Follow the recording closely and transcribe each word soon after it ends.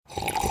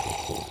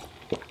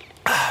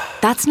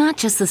That's not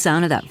just the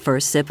sound of that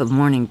first sip of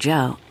Morning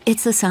Joe.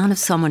 It's the sound of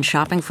someone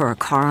shopping for a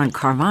car on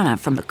Carvana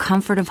from the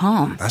comfort of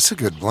home. That's a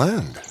good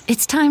blend.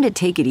 It's time to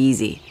take it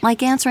easy,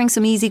 like answering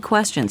some easy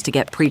questions to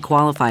get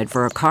pre-qualified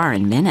for a car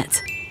in minutes.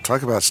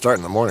 Talk about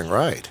starting the morning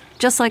right.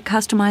 Just like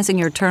customizing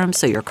your terms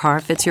so your car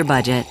fits your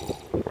budget.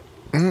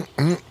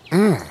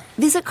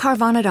 Visit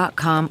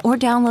Carvana.com or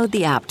download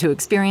the app to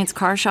experience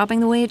car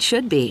shopping the way it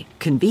should be.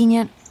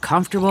 Convenient,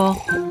 comfortable.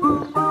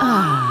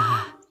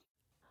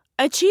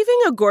 Achieving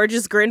a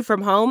gorgeous grin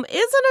from home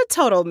isn't a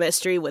total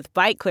mystery with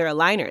Byte Clear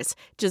aligners.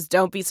 Just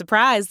don't be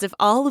surprised if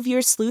all of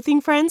your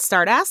sleuthing friends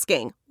start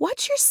asking,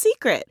 "What's your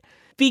secret?"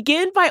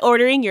 Begin by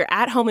ordering your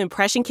at-home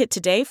impression kit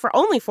today for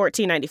only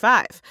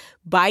 $14.95.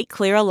 Byte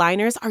Clear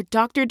aligners are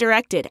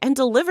doctor-directed and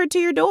delivered to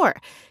your door.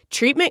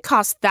 Treatment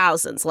costs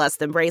thousands less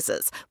than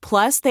braces.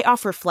 Plus, they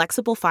offer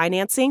flexible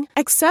financing,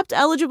 accept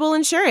eligible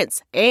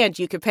insurance, and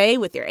you can pay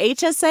with your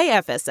HSA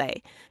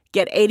FSA.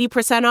 Get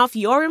 80% off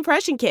your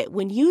impression kit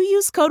when you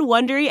use code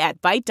WONDERY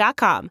at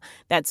Byte.com.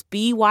 That's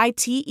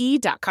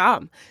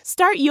BYTE.com.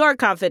 Start your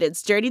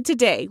confidence journey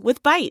today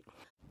with Byte.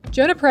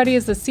 Jonah Peretti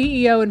is the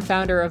CEO and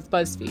founder of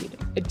BuzzFeed,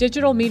 a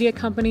digital media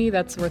company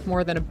that's worth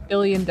more than $1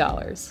 billion.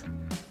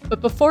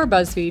 But before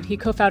BuzzFeed, he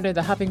co-founded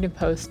the Huffington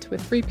Post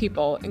with 3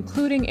 people,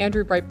 including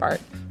Andrew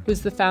Breitbart,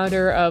 who's the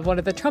founder of one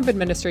of the Trump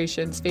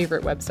administration's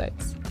favorite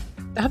websites.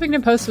 The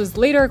Huffington Post was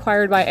later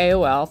acquired by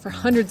AOL for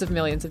hundreds of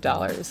millions of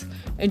dollars,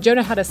 and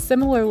Jonah had a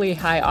similarly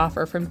high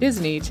offer from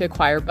Disney to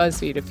acquire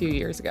BuzzFeed a few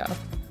years ago.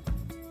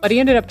 But he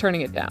ended up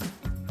turning it down.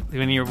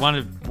 When you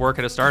want to work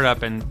at a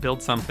startup and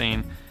build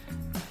something,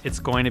 it's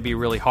going to be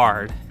really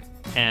hard.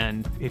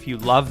 And if you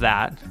love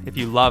that, if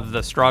you love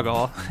the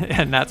struggle,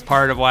 and that's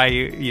part of why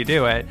you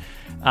do it,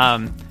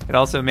 it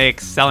also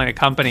makes selling a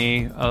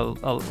company a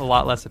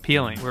lot less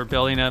appealing. We're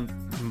building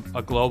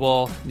a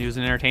global news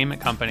and entertainment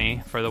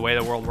company for the way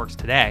the world works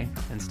today,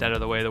 instead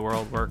of the way the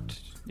world worked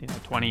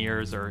 20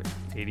 years or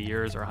 80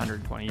 years or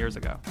 120 years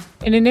ago.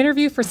 In an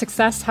interview for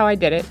Success How I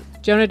Did It,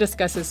 Jonah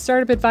discusses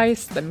startup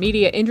advice, the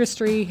media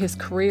industry, his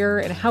career,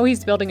 and how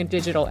he's building a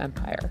digital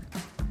empire.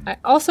 I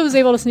also was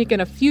able to sneak in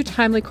a few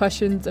timely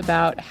questions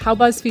about how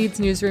BuzzFeed's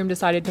newsroom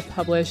decided to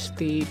publish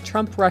the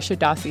Trump-Russia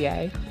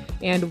dossier,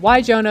 and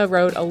why Jonah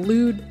wrote a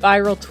lewd,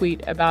 viral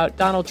tweet about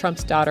Donald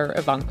Trump's daughter,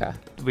 Ivanka.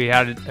 We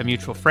had a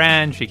mutual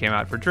friend. She came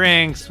out for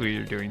drinks. We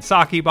were doing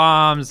sake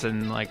bombs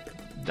and like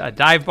a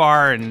dive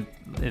bar in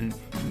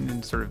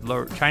sort of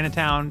Lower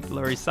Chinatown,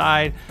 Lower East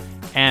Side,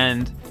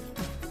 and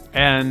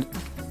I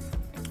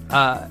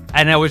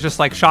was just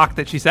like shocked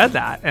that she said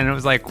that, and it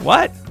was like,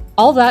 what?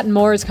 All that and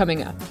more is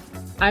coming up.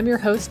 I'm your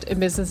host and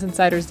Business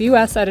Insider's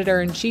U.S.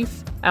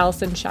 Editor-in-Chief,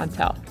 Allison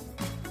Chantel.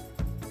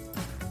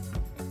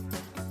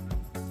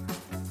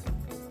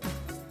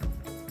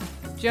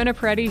 Jonah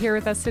Peretti here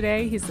with us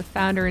today. He's the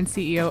founder and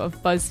CEO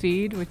of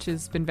BuzzFeed, which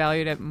has been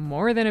valued at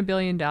more than $1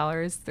 billion.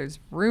 There's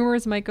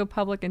rumors might go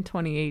public in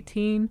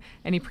 2018,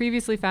 and he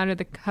previously founded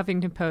the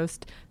Huffington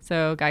Post.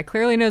 So guy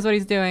clearly knows what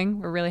he's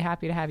doing. We're really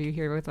happy to have you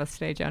here with us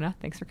today, Jonah.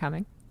 Thanks for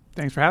coming.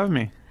 Thanks for having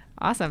me.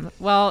 Awesome.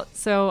 Well,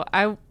 so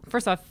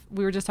first off,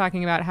 we were just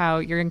talking about how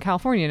you're in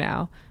California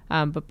now,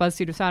 but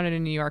BuzzFeed was founded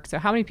in New York. So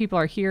how many people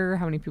are here?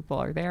 How many people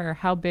are there?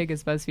 How big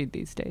is BuzzFeed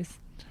these days?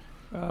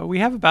 We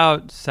have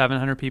about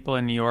 700 people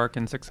in New York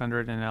and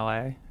 600 in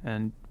LA,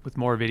 and with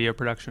more video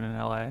production in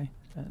LA,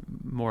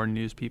 more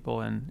news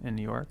people in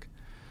New York,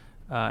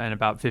 and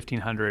about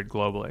 1,500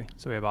 globally.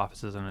 So we have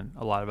offices in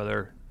a lot of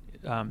other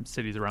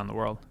cities around the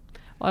world.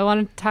 Well, I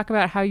want to talk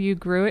about how you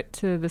grew it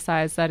to the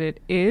size that it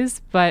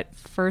is, but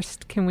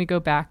first, can we go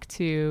back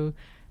to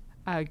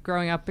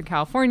growing up in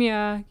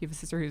California? You have a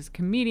sister who's a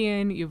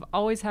comedian. You've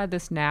always had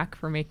this knack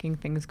for making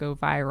things go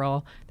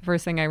viral. The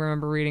first thing I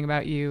remember reading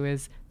about you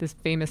is this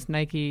famous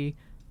Nike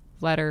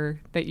letter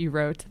that you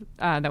wrote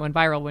that went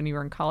viral when you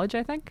were in college,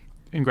 I think?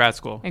 In grad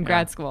school. In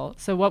grad school.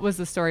 So what was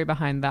the story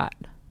behind that?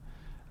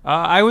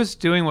 I was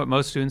doing what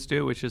most students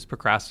do, which is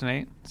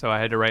procrastinate. So I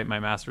had to write my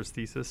master's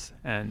thesis,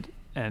 and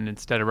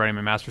instead of writing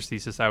my master's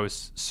thesis, I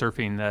was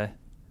surfing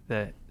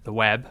the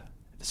web,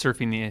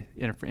 surfing the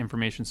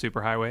information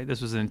superhighway.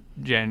 This was in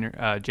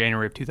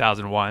January of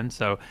 2001,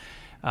 so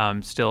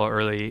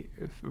still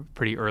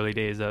pretty early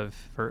days of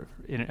sort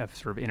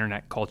of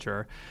internet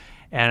culture.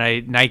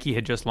 And Nike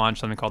had just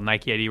launched something called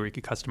Nike ID, where you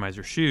could customize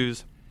your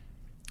shoes.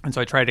 And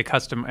so I tried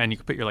to and you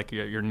could put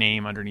your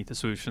name underneath the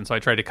swoosh. And so I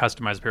tried to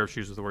customize a pair of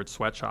shoes with the word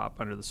sweatshop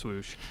under the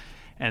swoosh,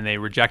 and they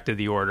rejected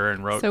the order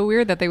and wrote. So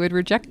weird that they would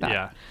reject that.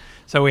 Yeah.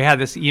 So we had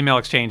this email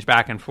exchange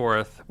back and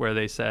forth where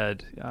they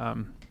said,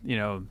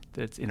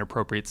 it's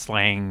inappropriate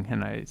slang.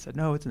 And I said,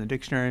 no, it's in the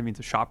dictionary. It means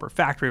a shop or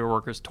factory where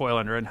workers toil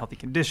under unhealthy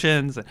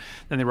conditions. And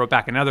then they wrote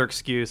back another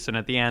excuse. And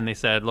at the end, they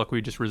said, look,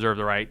 we just reserve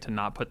the right to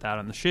not put that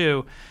on the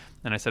shoe.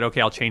 And I said,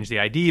 okay, I'll change the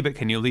ID, but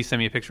can you at least send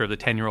me a picture of the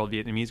 10-year-old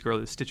Vietnamese girl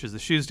who stitches the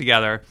shoes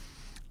together?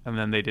 And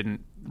then they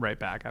didn't write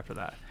back after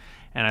that.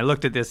 And I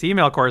looked at this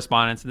email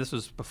correspondence, and this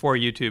was before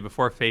YouTube,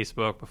 before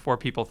Facebook, before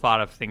people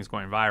thought of things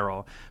going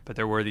viral, but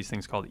there were these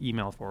things called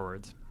email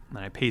forwards. And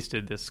I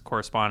pasted this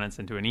correspondence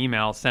into an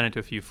email, sent it to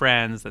a few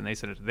friends, then they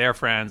sent it to their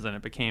friends, and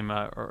it became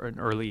an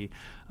early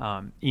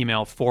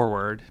email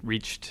forward,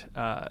 reached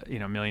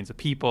millions of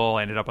people,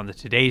 ended up on the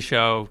Today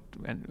Show.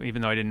 And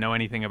even though I didn't know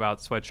anything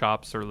about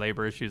sweatshops or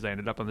labor issues, I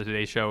ended up on the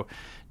Today Show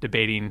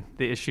debating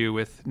the issue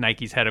with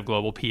Nike's head of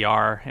global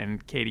PR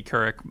and Katie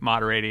Couric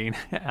moderating.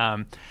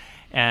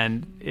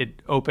 And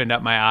it opened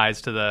up my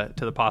eyes to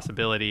the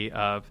possibility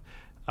of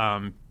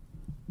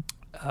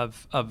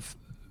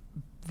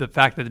the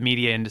fact that the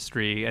media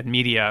industry and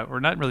media, or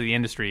not really the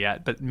industry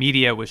yet, but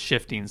media was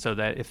shifting so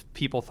that if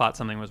people thought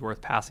something was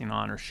worth passing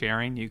on or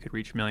sharing, you could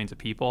reach millions of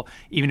people,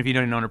 even if you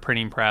don't own a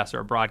printing press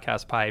or a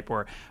broadcast pipe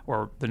or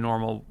the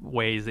normal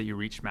ways that you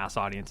reach mass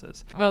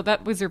audiences. Well,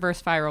 that was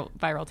reverse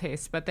viral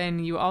taste, but then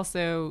you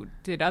also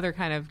did other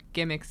kind of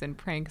gimmicks and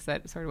pranks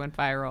that sort of went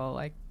viral.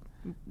 Like,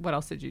 what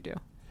else did you do?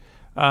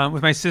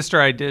 With my sister,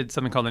 I did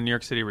something called the New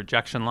York City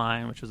rejection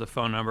line, which was a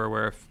phone number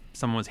where if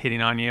someone was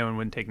hitting on you and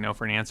wouldn't take no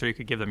for an answer, you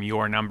could give them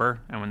your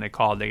number. And when they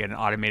called, they get an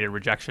automated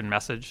rejection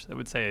message that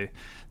would say,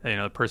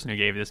 the person who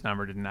gave you this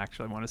number didn't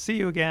actually want to see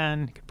you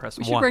again. You could press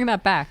We 1. should bring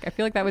that back. I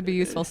feel like that would be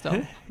useful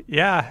still.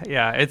 Yeah.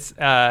 It's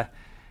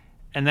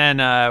and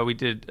then we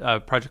did a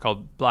project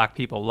called Black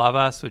People Love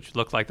Us, which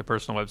looked like the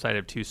personal website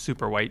of 2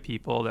 super white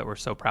people that were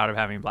so proud of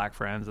having black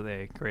friends that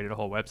they created a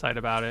whole website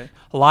about it.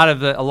 A lot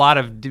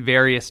of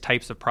various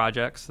types of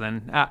projects.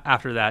 Then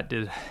after that,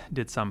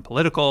 did some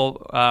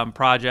political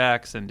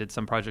projects and did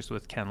some projects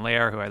with Ken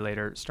Lair, who I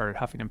later started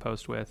Huffington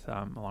Post with,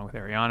 along with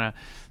Ariana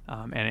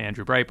and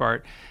Andrew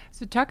Breitbart.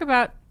 So talk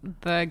about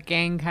the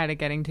gang kind of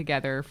getting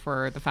together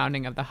for the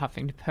founding of the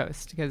Huffington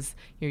Post, because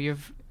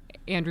you've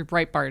Andrew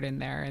Breitbart in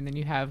there, and then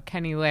you have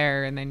Kenny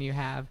Lair, and then you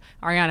have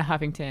Ariana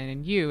Huffington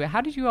and you. How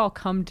did you all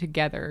come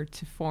together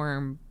to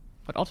form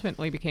what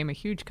ultimately became a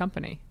huge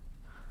company?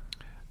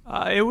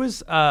 It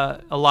was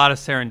a lot of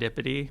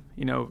serendipity.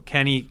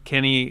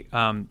 Kenny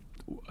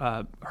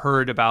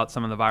heard about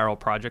some of the viral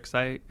projects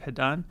I had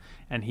done,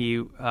 and he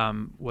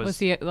was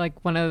he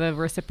like one of the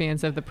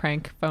recipients of the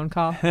prank phone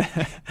call?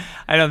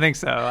 I don't think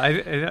so.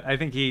 I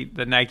think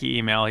the Nike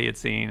email he had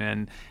seen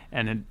and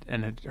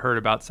had heard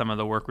about some of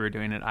the work we were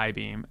doing at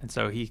iBeam, and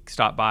so he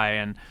stopped by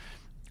and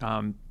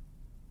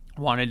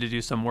wanted to do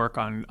some work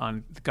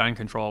on gun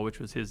control, which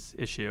was his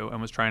issue,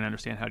 and was trying to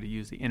understand how to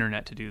use the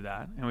internet to do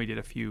that. And we did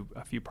a few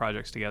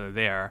projects together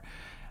there.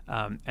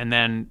 And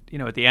then,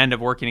 at the end of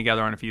working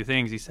together on a few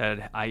things, he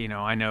said, I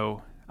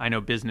know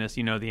business,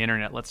 the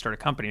internet, let's start a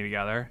company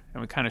together.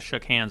 And we kind of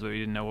shook hands, but we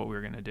didn't know what we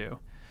were going to do.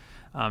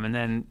 And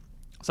then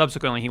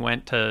subsequently he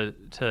went to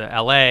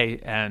LA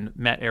and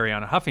met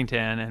Ariana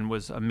Huffington and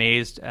was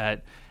amazed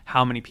at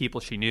how many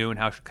people she knew and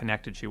how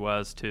connected she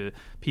was to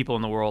people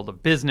in the world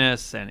of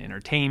business and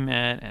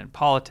entertainment and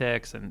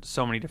politics, and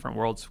so many different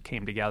worlds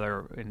came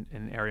together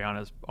in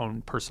Ariana's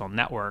own personal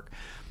network.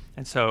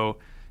 And so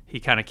he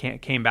kind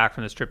of came back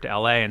from this trip to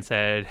LA and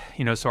said,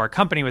 so our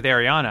company with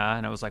Ariana,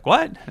 and I was like,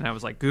 what? And I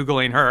was like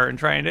Googling her and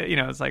trying to,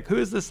 it's like, who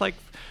is this like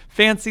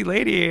fancy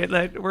lady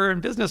that we're in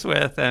business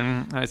with?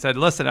 And I said,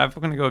 listen, I'm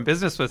going to go in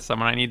business with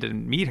someone. I need to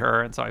meet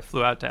her. And so I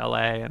flew out to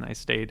LA and I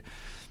stayed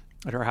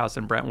at her house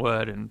in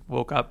Brentwood and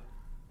woke up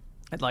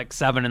at like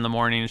 7 a.m.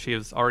 and she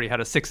was already had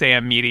a 6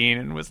 a.m. meeting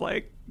and was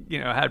like,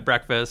 had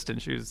breakfast,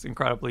 and she was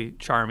incredibly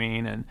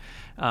charming. And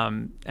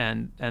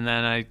then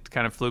I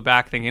kind of flew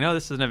back thinking,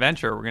 this is an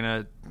adventure. We're going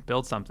to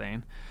build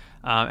something.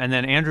 And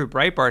then Andrew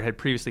Breitbart had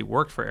previously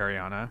worked for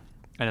Ariana.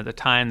 And at the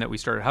time that we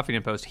started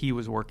Huffington Post, he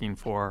was working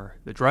for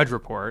the Drudge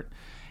Report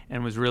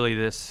and was really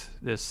this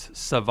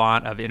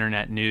savant of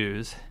internet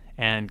news.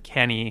 And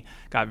Kenny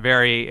got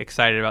very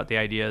excited about the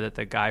idea that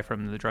the guy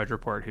from the Drudge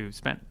Report who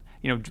spent,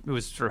 it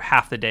was sort of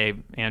half the day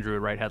Andrew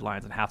would write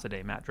headlines and half the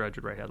day Matt Drudge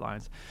would write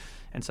headlines.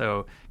 And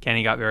so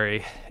Kenny got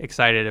very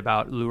excited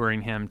about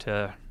luring him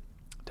to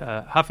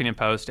Huffington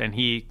Post, and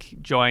he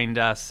joined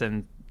us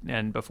and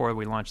before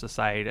we launched the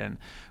site and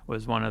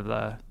was one of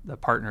the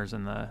partners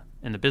in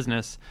the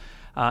business.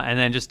 And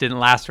then just didn't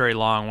last very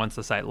long once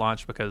the site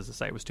launched because the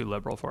site was too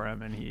liberal for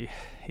him, and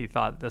he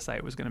thought the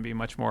site was going to be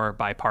much more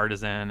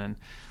bipartisan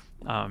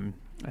and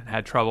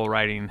had trouble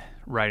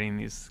writing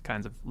these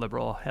kinds of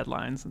liberal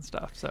headlines and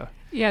stuff. So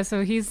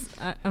he's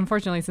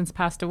unfortunately since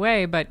passed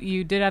away, but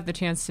you did have the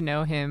chance to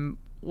know him.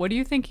 What do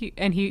you think?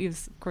 And he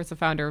is, of course, the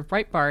founder of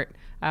Breitbart,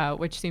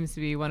 which seems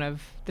to be one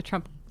of the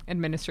Trump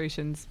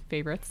administration's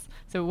favorites.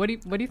 So what do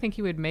you think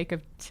he would make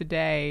of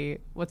today?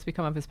 What's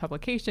become of his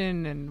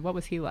publication, and what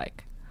was he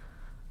like?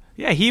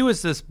 Yeah, he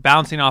was this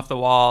bouncing off the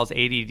walls,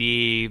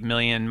 ADD,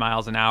 million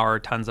miles an hour,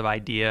 tons of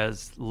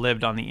ideas,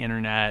 lived on the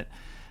internet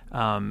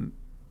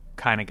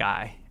kind of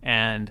guy.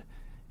 And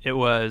it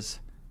was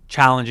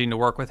challenging to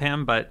work with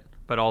him, but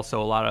also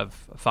a lot of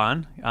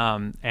fun.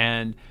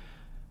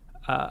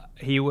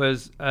 He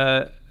was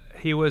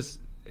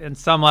in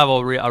some level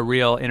a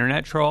real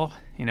internet troll.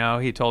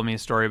 He told me a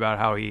story about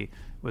how he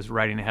was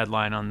writing a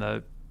headline on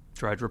the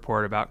Drudge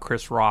Report about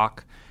Chris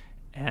Rock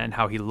and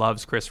how he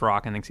loves Chris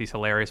Rock and thinks he's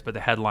hilarious. But the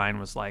headline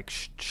was like,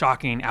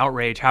 shocking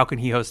outrage. How can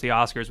he host the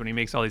Oscars when he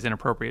makes all these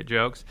inappropriate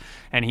jokes?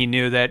 And he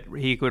knew that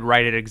he could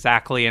write it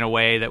exactly in a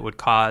way that would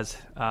cause,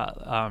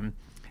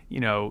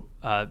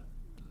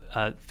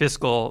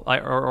 fiscal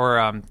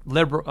or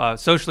liberal,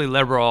 socially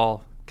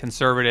liberal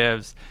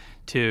conservatives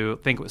to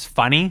think it was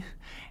funny,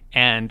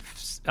 and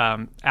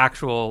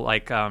actual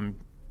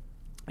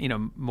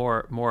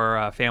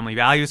more family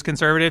values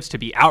conservatives to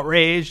be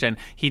outraged. And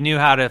he knew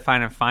how to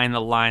find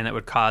the line that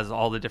would cause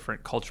all the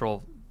different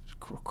cultural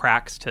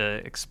cracks to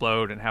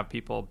explode and have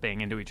people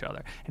bang into each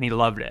other. And he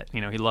loved it. He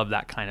loved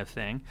that kind of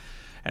thing.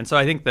 And so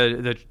I think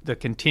the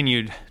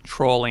continued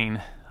trolling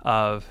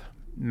of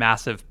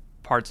massive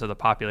parts of the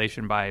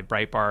population by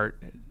Breitbart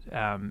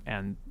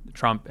and the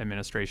Trump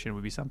administration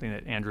would be something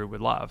that Andrew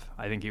would love.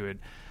 I think he would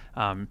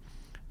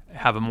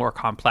have a more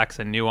complex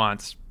and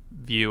nuanced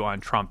view on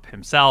Trump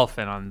himself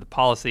and on the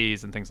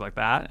policies and things like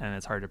that. And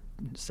it's hard to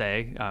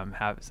say,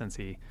 since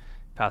he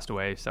passed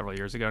away several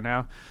years ago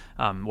now,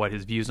 what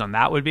his views on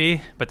that would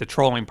be. But the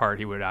trolling part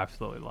he would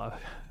absolutely love.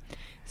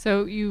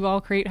 So you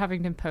all create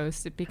Huffington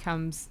Post. It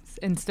becomes,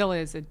 and still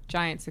is, a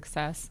giant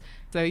success.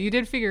 So you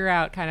did figure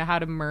out kind of how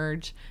to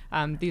merge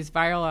these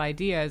viral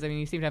ideas. I mean,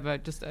 you seem to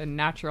have just a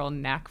natural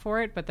knack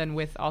for it, but then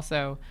with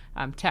also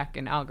tech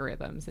and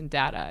algorithms and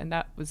data. And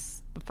that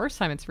was the first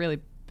time it's really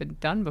been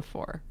done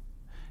before.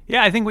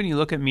 Yeah, I think when you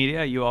look at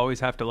media, you always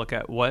have to look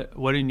at what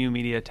do new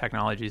media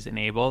technologies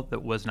enable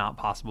that was not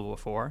possible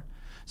before.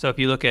 So if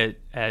you look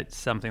at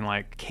something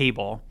like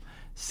cable,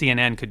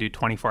 CNN could do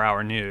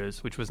 24-hour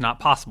news, which was not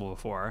possible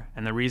before.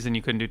 And the reason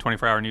you couldn't do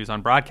 24-hour news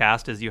on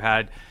broadcast is you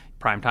had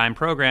primetime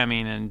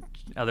programming and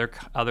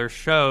other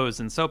shows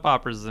and soap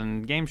operas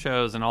and game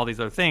shows and all these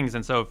other things.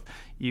 And so if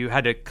you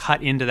had to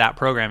cut into that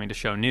programming to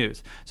show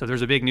news. So if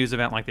there's a big news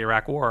event like the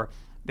Iraq War,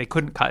 they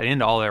couldn't cut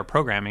into all their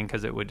programming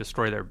because it would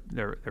destroy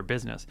their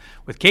business.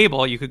 With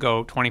cable, you could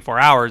go 24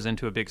 hours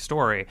into a big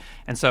story.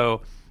 And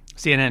so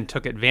CNN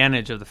took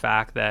advantage of the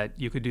fact that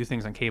you could do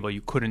things on cable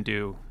you couldn't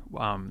do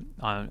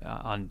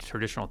on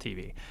traditional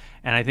TV.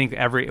 And I think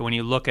when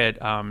you look at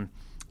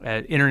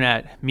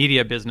internet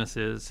media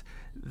businesses,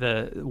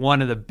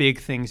 one of the big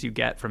things you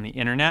get from the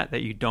internet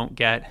that you don't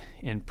get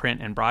in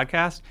print and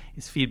broadcast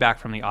is feedback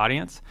from the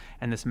audience,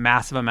 and this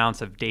massive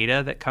amounts of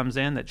data that comes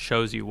in that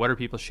shows you what are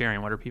people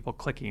sharing, what are people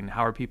clicking,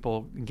 how are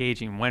people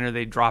engaging, when are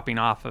they dropping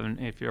off,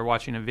 and if you're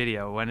watching a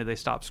video, when do they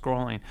stop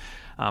scrolling,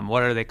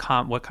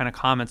 what kind of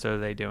comments are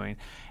they doing.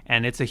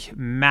 And it's a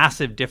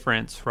massive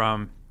difference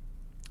from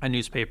a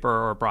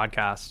newspaper or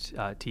broadcast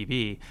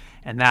TV,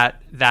 and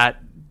that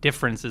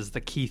difference is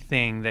the key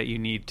thing that you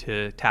need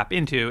to tap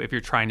into if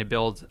you're trying to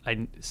build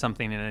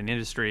something in an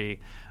industry.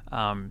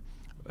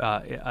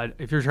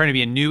 If you're trying to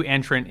be a new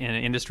entrant in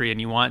an industry and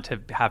you want to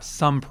have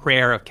some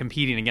prayer of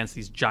competing against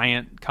these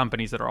giant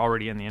companies that are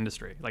already in the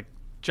industry, like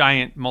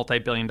giant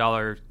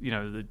multi-billion-dollar,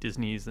 the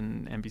Disneys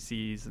and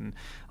NBCs and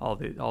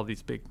all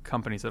these big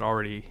companies that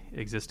already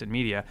exist in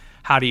media.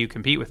 How do you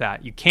compete with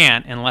that? You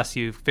can't unless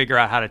you figure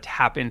out how to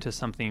tap into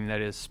something that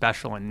is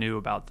special and new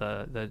about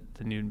the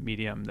new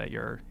medium that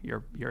you're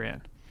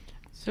in.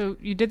 So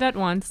you did that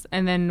once,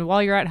 and then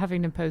while you're at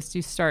Huffington Post,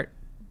 you start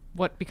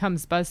what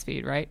becomes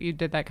BuzzFeed, right? You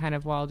did that kind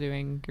of while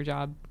doing your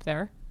job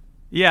there?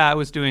 Yeah, I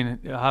was doing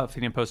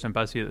Huffington Post and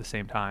BuzzFeed at the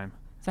same time.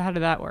 So how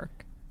did that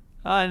work?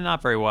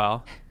 Not very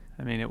well.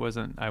 I mean,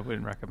 I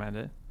wouldn't recommend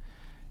it.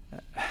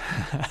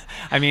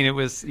 I mean, it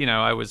was,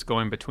 I was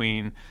going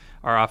between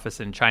our office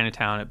in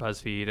Chinatown at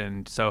BuzzFeed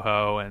and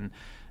Soho, and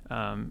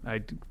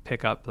I'd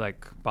pick up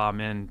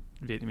bomb in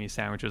Vietnamese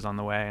sandwiches on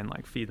the way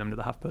and feed them to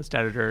the HuffPost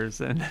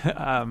editors. And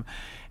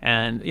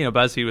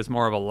BuzzFeed was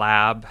more of a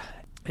lab.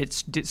 It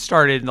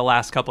started in the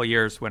last couple of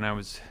years when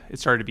it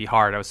started to be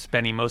hard. I was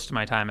spending most of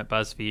my time at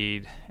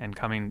BuzzFeed and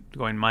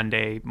going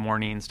Monday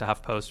mornings to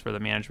HuffPost for the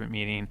management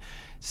meeting,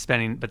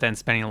 but then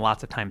spending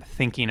lots of time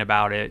thinking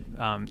about it,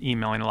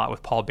 emailing a lot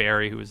with Paul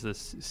Berry, who was the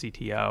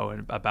CTO,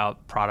 and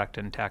about product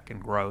and tech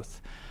and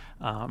growth.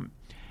 And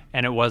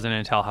it wasn't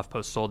until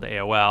HuffPost sold to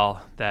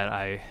AOL that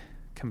I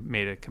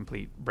made a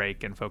complete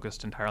break and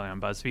focused entirely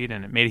on BuzzFeed,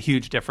 and it made a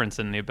huge difference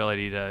in the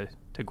ability to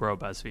grow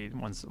BuzzFeed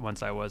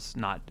once I was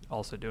not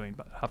also doing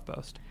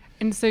HuffPost.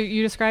 And so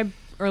you described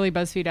early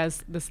BuzzFeed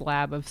as this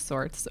lab of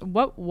sorts.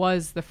 What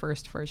was the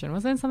first version?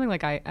 Was it something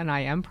like an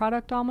IM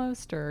product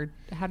almost, or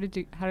how did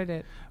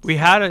it? We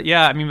had it.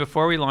 Yeah, I mean,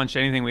 before we launched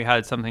anything, we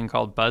had something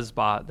called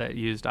BuzzBot that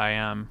used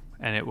IM,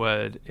 and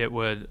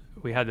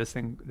we had this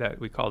thing that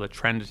we called a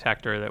trend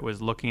detector that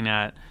was looking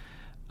at.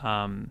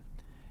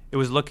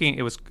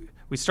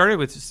 We started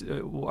with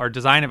our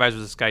design advisor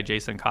was this guy,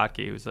 Jason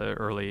Kotke, who was an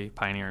early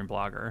pioneering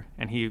blogger,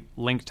 and he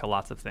linked to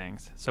lots of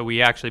things. So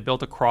we actually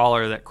built a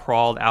crawler that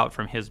crawled out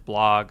from his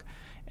blog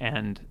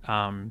and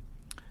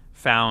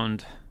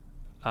found,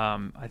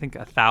 I think,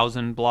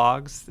 1,000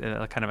 blogs,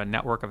 kind of a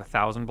network of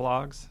 1,000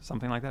 blogs,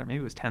 something like that.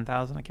 Maybe it was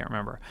 10,000, I can't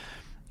remember.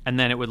 And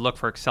then it would look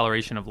for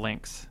acceleration of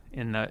links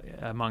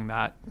among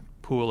that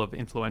pool of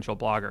influential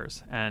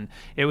bloggers. And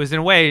it was in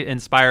a way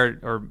inspired,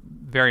 or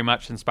very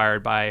much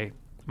inspired by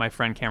my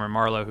friend Cameron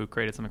Marlowe, who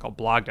created something called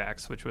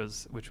BlogDex, which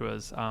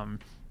was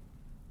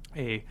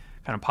a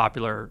kind of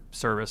popular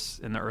service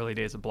in the early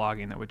days of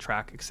blogging that would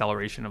track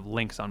acceleration of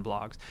links on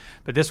blogs.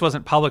 But this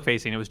wasn't public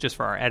facing; it was just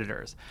for our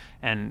editors,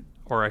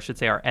 or I should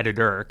say our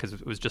editor, because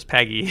it was just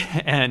Peggy,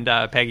 and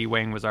Peggy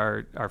Wing was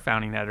our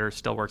founding editor,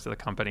 still works at the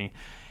company,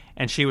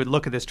 and she would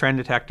look at this trend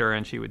detector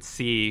and she would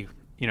see,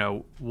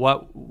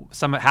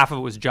 half of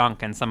it was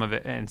junk and some of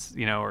it,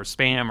 or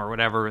spam or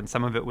whatever, and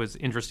some of it was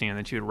interesting, and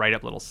then she would write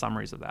up little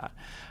summaries of that.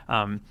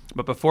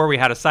 But before we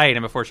had a site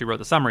and before she wrote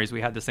the summaries,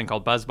 we had this thing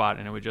called BuzzBot,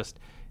 and it would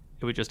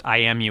just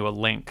IM you a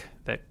link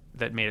that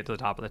made it to the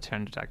top of the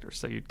trend detector.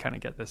 So you'd kind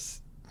of get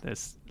this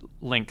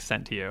link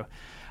sent to you.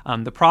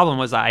 The problem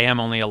was IM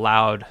only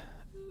allowed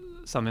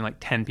something like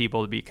 10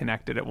 people to be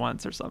connected at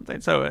once or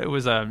something. So it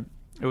was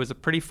a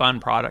pretty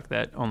fun product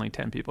that only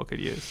 10 people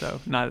could use.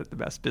 So not the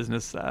best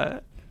business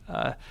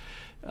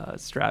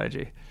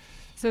strategy.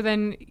 So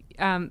then,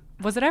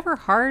 was it ever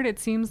hard? It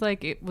seems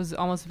like it was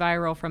almost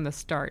viral from the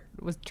start.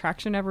 Was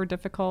traction ever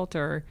difficult,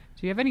 or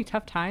do you have any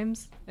tough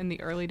times in the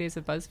early days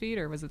of BuzzFeed,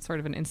 or was it sort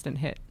of an instant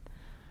hit?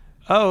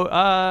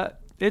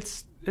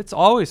 It's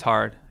always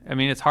hard. I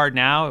mean, it's hard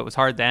now. It was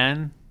hard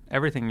then.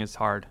 Everything is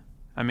hard.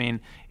 I mean,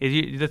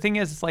 the thing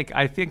is, it's like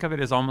I think of it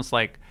as almost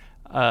like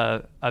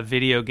a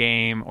video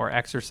game or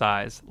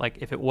exercise. Like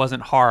if it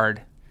wasn't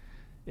hard,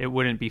 it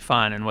wouldn't be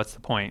fun. And what's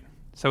the point?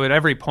 So at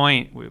every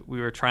point we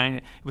were trying.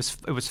 It was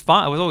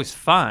fun. It was always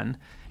fun,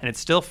 and it's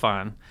still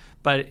fun.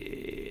 But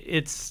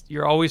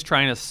you're always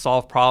trying to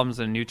solve problems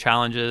and new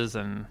challenges,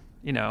 and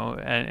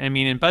I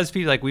mean, in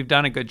BuzzFeed, like we've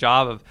done a good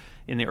job of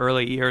in the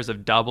early years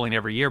of doubling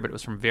every year, but it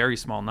was from very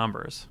small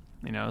numbers.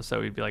 So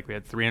we'd be like we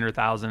had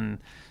 300,000,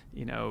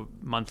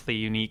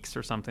 monthly uniques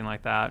or something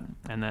like that,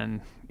 and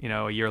then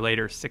a year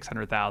later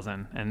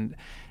 600,000, and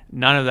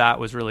none of that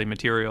was really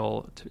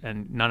material,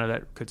 and none of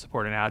that could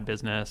support an ad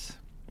business.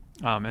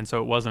 And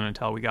so it wasn't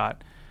until we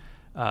got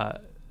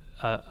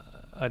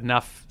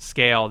enough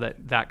scale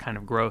that kind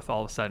of growth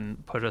all of a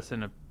sudden put us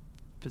in a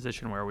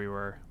position where we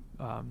were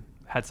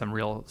had some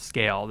real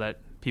scale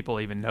that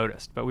people even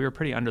noticed. But we were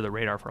pretty under the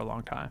radar for a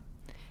long time.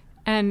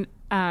 And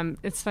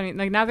it's funny,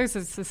 like now there's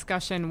this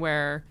discussion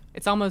where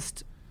it's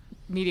almost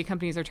media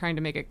companies are trying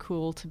to make it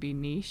cool to be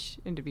niche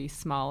and to be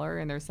smaller.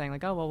 And they're saying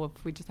like, oh, well,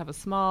 if we just have a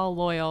small,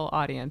 loyal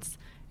audience,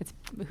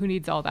 who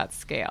needs all that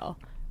scale?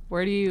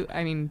 You've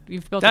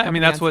built a company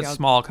that's on what scale.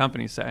 Small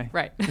companies say.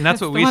 Right. And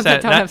that's what we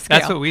said. That's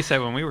what we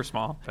said when we were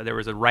small. But there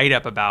was a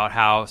write-up about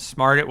how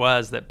smart it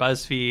was that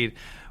BuzzFeed,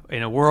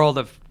 in a world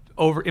of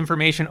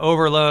information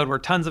overload where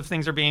tons of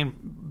things are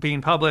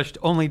being published,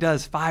 only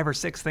does 5 or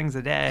 6 things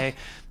a day,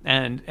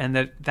 and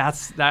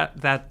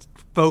that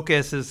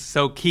focus is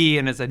so key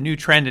and is a new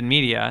trend in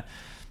media.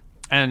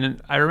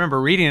 And I remember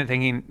reading it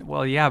thinking,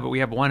 well, yeah, but we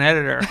have one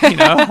editor,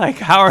 like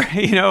how are,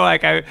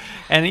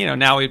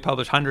 now we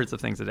publish hundreds of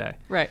things a day.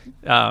 Right.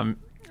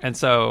 And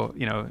so,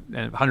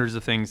 and hundreds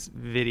of things,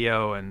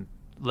 video and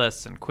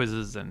lists and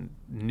quizzes and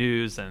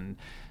news and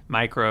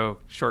micro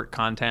short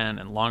content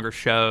and longer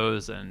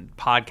shows and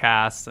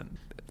podcasts. And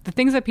the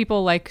things that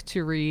people like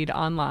to read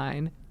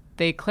online,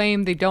 they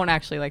claim they don't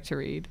actually like to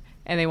read,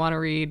 and they want to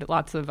read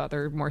lots of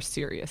other more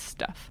serious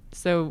stuff.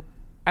 So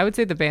I would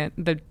say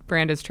the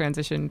brand has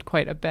transitioned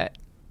quite a bit,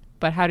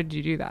 but how did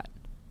you do that?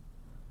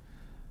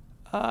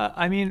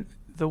 I mean,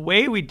 the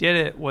way we did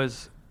it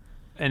was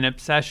an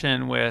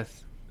obsession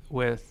with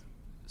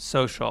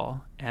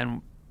social,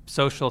 and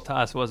social to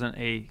us wasn't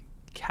a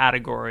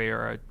category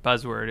or a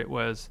buzzword. It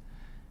was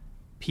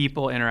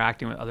people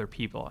interacting with other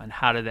people, and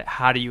how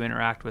do you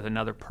interact with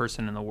another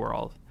person in the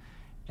world?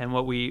 And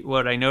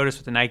what I noticed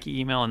with the Nike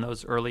email and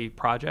those early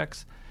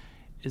projects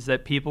is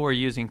that people were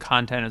using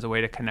content as a way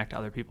to connect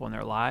other people in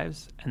their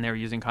lives, and they were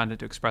using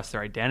content to express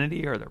their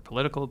identity or their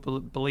political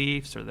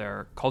beliefs or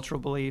their cultural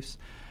beliefs,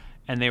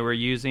 and they were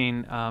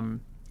using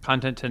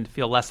content to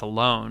feel less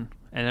alone.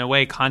 And in a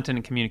way, content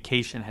and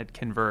communication had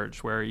converged,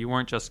 where you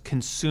weren't just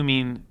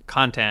consuming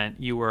content,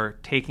 you were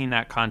taking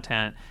that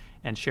content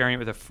and sharing it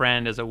with a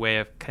friend as a way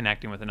of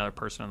connecting with another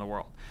person in the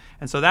world.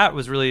 And so that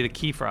was really the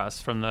key for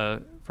us from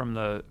the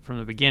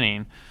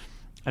beginning.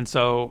 And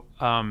so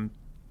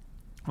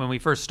when we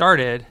first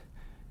started,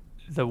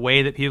 the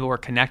way that people were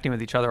connecting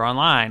with each other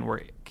online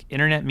were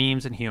internet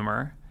memes and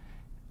humor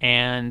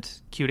and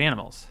cute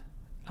animals.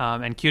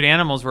 And cute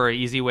animals were an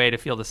easy way to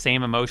feel the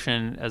same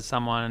emotion as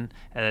someone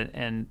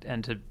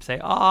and to say,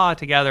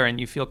 together, and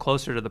you feel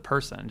closer to the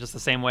person. Just the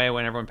same way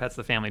when everyone pets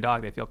the family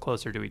dog, they feel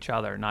closer to each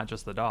other, not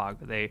just the dog.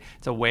 But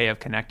it's a way of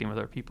connecting with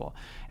other people.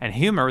 And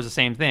humor was the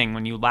same thing.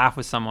 When you laugh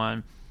with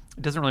someone,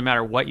 it doesn't really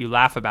matter what you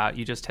laugh about.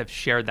 You just have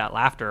shared that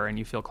laughter, and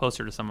you feel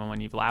closer to someone when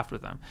you've laughed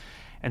with them.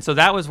 And so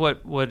that was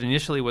what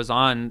initially was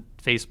on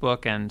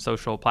Facebook and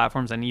social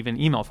platforms and even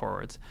email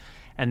forwards.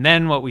 And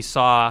then what we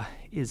saw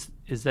is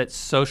that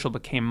social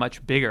became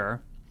much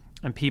bigger,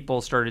 and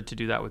people started to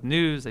do that with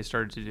news. They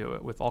started to do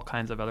it with all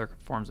kinds of other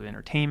forms of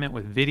entertainment,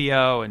 with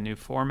video and new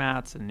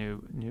formats and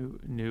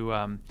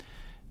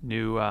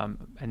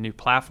new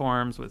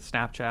platforms with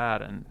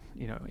Snapchat and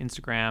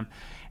Instagram.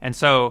 And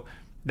so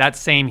that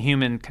same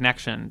human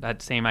connection,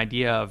 that same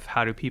idea of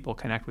how do people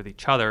connect with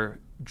each other,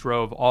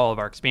 drove all of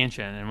our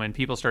expansion. And when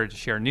people started to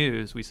share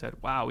news, we said,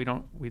 wow,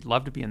 we'd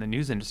love to be in the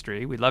news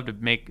industry. We'd love to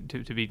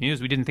to be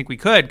news. We didn't think we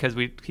could because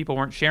people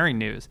weren't sharing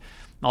news.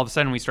 And all of a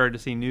sudden we started to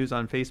see news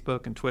on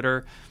Facebook and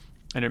Twitter,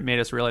 and it made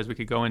us realize we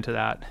could go into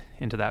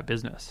that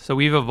business. So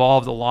we've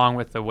evolved along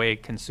with the way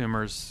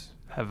consumers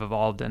have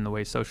evolved and the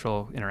way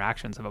social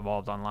interactions have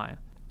evolved online.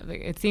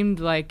 It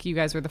seemed like you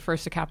guys were the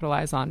first to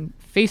capitalize on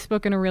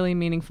Facebook in a really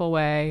meaningful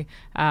way,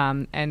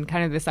 and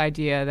kind of this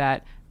idea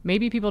that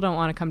maybe people don't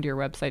want to come to your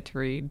website to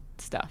read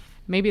stuff.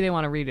 Maybe they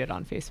want to read it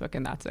on Facebook,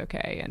 and that's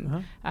okay.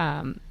 And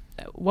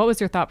what was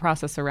your thought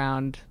process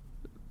around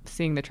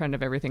seeing the trend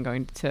of everything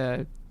going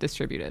to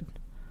distributed?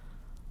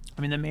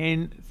 I mean, the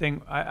main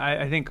thing,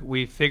 I think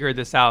we figured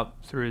this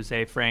out through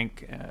Zay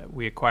Frank.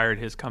 We acquired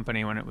his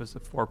company when it was a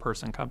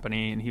 4-person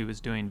company, and he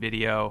was doing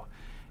video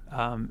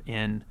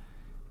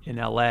in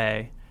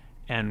LA,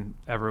 and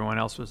everyone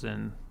else was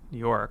in New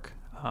York.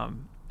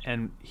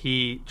 And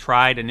he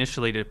tried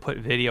initially to put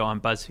video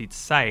on BuzzFeed's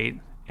site,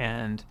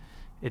 and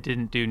it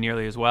didn't do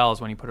nearly as well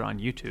as when he put it on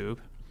YouTube.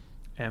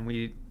 And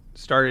we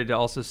started to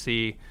also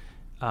see,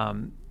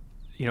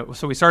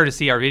 so we started to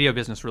see our video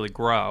business really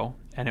grow,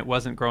 and it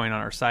wasn't growing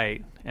on our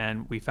site.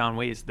 And we found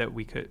ways that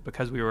we could,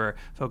 because we were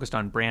focused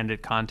on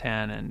branded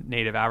content and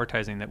native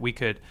advertising, that we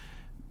could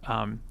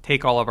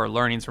take all of our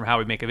learnings from how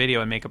we make a video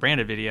and make a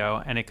branded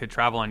video, and it could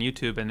travel on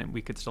YouTube, and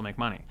we could still make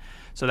money.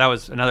 So that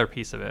was another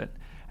piece of it.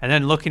 And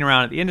then looking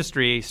around at the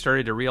industry,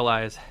 started to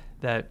realize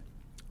that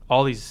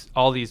all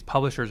these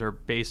publishers are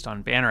based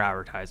on banner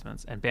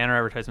advertisements, and banner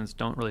advertisements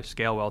don't really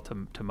scale well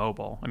to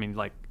mobile. I mean,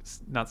 like,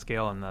 not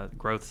scale in the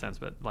growth sense,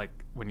 but like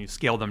when you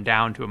scale them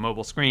down to a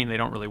mobile screen, they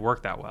don't really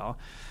work that well.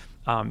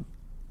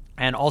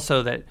 And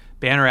also that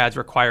banner ads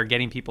require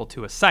getting people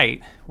to a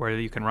site where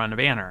you can run a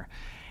banner.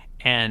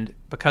 And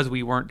because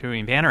we weren't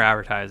doing banner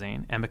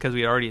advertising, and because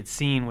we already had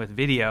seen with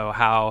video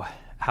how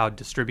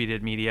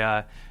distributed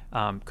media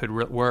could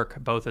work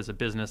both as a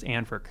business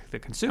and for the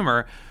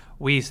consumer,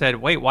 we said,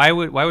 wait, why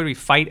would we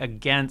fight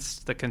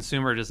against the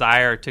consumer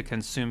desire to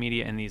consume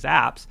media in these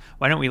apps?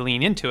 Why don't we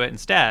lean into it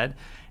instead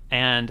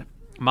and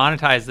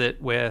monetize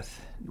it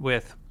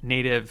with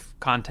native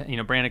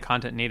content, branded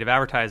content, native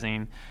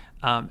advertising,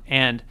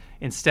 and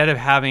instead of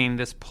having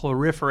this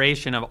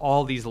proliferation of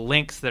all these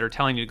links that are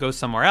telling you to go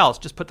somewhere else,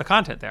 just put the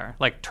content there.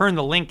 Like, turn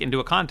the link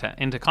into content,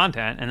 and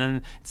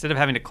then instead of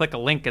having to click a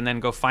link and then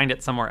go find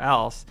it somewhere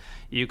else,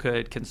 you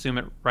could consume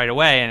it right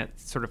away, and it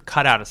sort of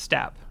cut out a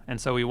step. And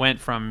so we went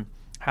from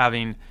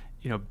having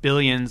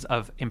billions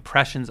of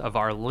impressions of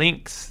our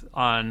links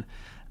on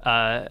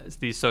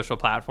these social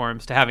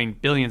platforms to having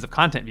billions of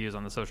content views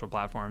on the social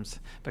platforms,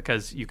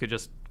 because you could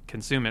just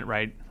consume it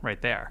right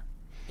there.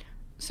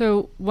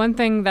 So one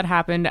thing that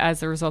happened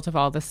as a result of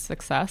all this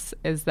success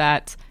is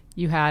that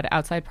you had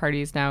outside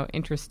parties now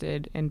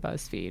interested in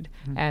BuzzFeed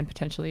and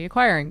potentially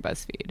acquiring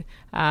BuzzFeed.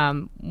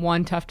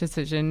 One tough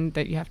decision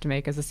that you have to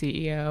make as a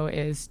CEO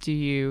is, do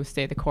you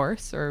stay the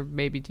course, or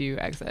maybe do you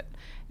exit?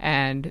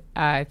 And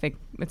I think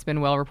it's been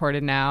well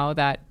reported now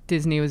that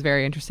Disney was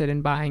very interested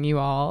in buying you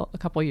all a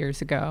couple years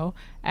ago,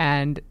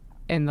 and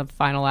in the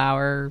final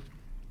hour,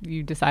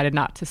 you decided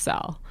not to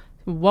sell.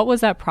 What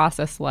was that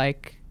process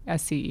like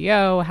as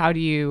CEO? How do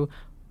you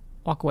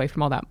walk away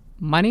from all that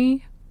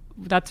money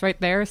that's right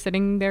there,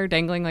 sitting there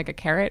dangling like a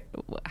carrot?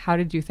 How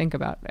did you think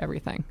about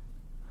everything?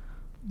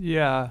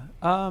 Yeah,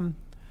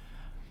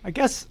 I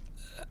guess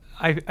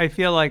I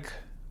feel like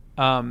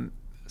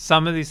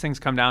some of these things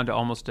come down to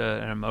almost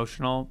an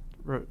emotional,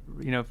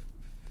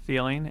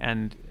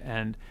 feeling,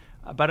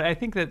 but I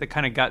think that the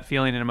kind of gut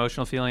feeling and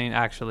emotional feeling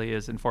actually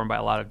is informed by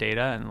a lot of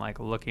data and like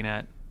looking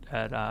at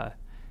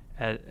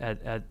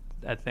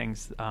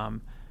things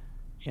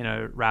in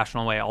a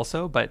rational way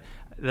also. But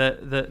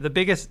the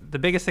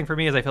biggest thing for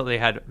me is I felt they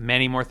had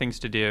many more things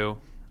to do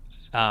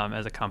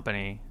as a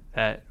company,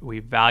 that we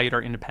valued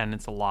our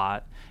independence a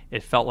lot.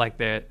 It felt like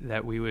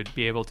that we would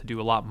be able to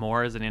do a lot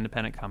more as an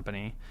independent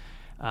company.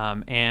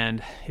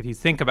 And if you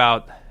think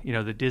about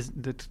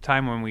the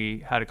time when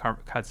we had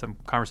some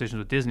conversations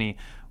with Disney,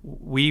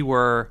 we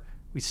were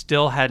just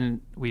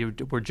hiring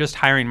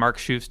Mark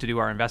Schufts to do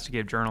our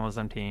investigative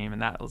journalism team,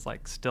 and that was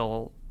like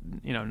still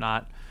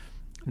not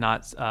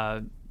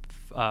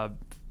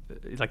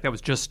like that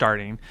was just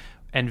starting.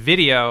 And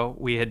video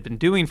we had been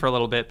doing for a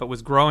little bit, but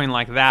was growing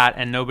like that,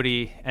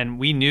 and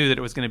we knew that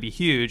it was going to be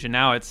huge, and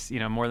now it's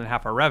more than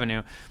half our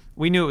revenue.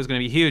 We knew it was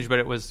going to be huge, but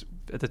it was,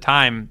 at the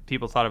time,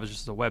 people thought it was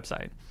just a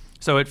website.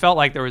 So it felt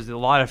like there was a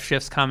lot of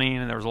shifts coming,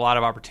 and there was a lot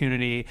of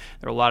opportunity.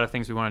 There were a lot of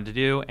things we wanted to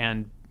do,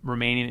 and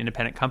remaining an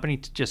independent company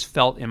just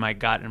felt in my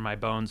gut and my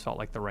bones felt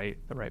like the right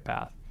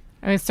path.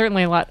 I mean, it's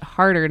certainly a lot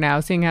harder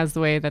now, seeing as the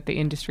way that the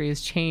industry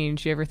has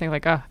changed. You ever think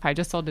like, oh, if I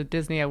just sold to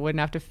Disney, I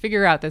wouldn't have to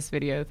figure out this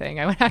video thing.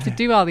 I wouldn't have to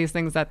do all these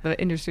things, that the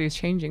industry is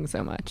changing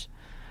so much.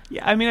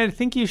 Yeah, I mean, I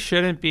think you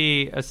shouldn't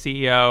be a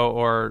CEO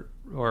or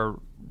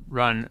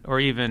run, or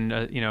even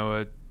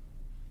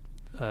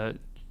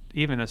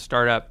even a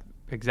startup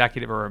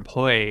executive or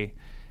employee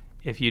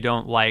if you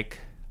don't like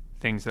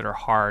things that are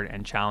hard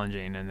and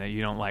challenging, and that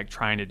you don't like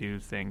trying to do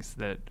things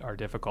that are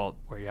difficult,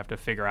 where you have to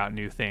figure out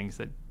new things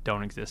that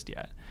don't exist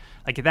yet.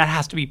 Like, that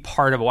has to be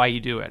part of why you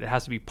do it. It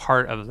has to be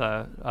part of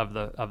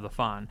the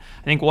fun.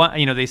 I think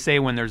they say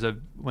when there's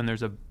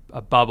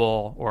a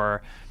bubble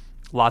or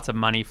lots of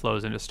money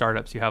flows into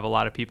startups, you have a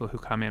lot of people who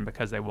come in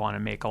because they want to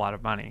make a lot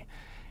of money,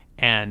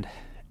 and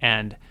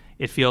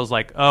it feels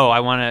like, oh, I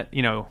want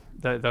to,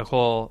 the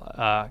whole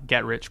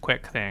get rich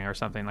quick thing or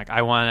something. Like,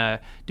 I want to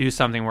do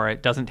something where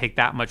it doesn't take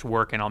that much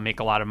work and I'll make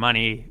a lot of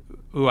money.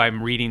 Ooh,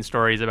 I'm reading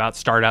stories about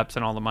startups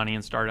and all the money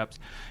in startups,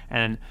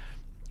 and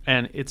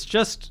it's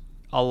just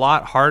a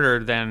lot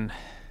harder than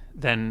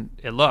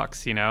it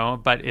looks,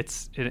 but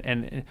it's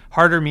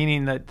harder,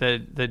 meaning that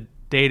the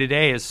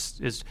day-to-day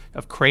is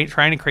of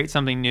trying to create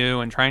something new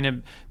and trying to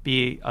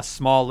be a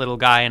small little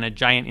guy in a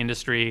giant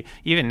industry.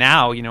 Even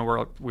now,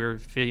 we're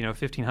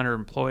 1,500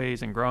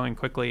 employees and growing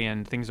quickly,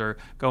 and things are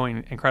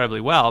going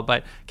incredibly well.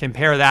 But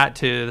compare that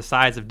to the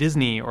size of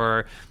Disney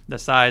or the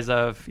size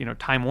of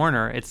Time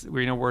Warner.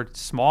 We're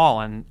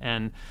small,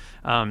 and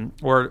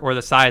or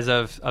the size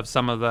of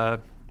some of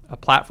the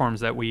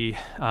platforms that we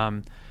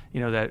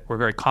that we're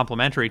very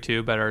complementary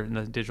to, but are in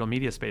the digital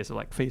media space,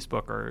 like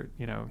Facebook or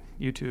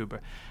YouTube.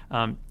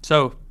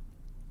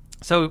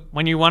 So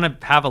when you want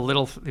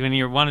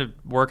to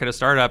work at a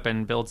startup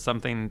and build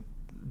something,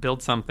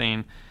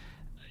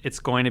 it's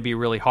going to be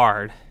really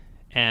hard.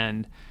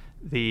 And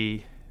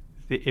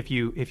if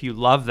you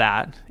love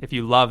that, if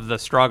you love the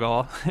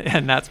struggle,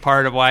 and that's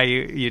part of why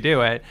you do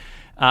it.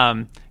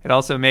 It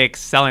also makes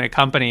selling a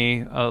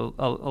company a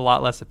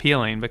lot less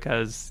appealing,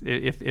 because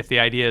if the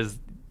idea is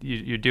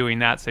you're doing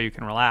that so you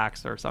can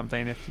relax or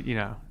something, if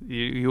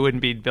you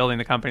wouldn't be building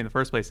the company in the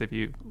first place if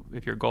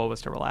your goal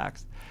was to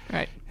relax.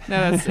 Right.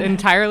 No, that's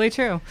entirely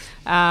true.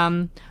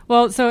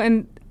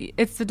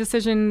 It's the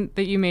decision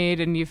that you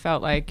made and you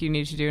felt like you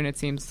needed to do, and it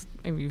seems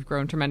you've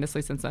grown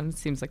tremendously since then. It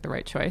seems like the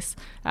right choice.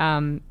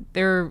 You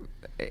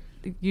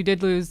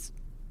did lose.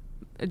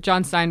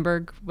 John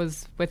Steinberg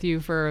was with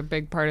you for a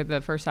big part of the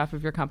first half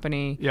of your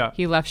company. Yeah.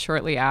 He left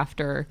shortly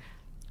after.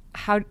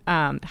 How do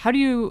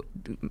you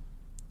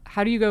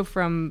go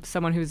from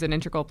someone who's an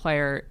integral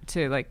player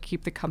to like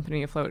keep the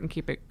company afloat and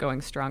keep it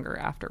going stronger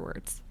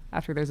afterwards,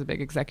 after there's a big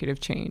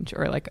executive change,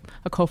 or like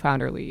a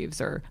co-founder leaves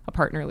or a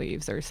partner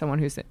leaves or someone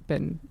who's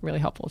been really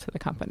helpful to the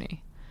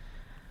company?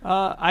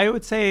 I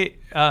would say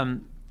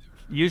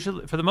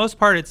usually, for the most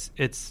part,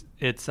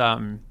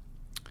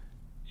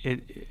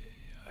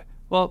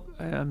 well,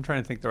 I'm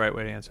trying to think the right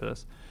way to answer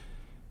this.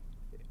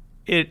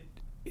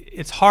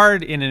 It's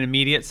hard in an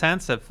immediate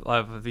sense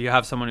of you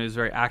have someone who's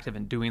very active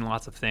and doing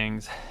lots of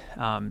things,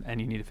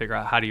 and you need to figure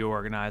out how do you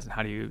organize and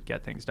how do you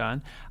get things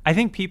done. I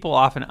think people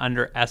often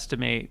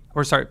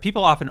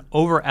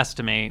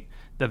overestimate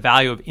the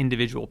value of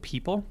individual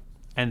people,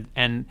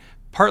 and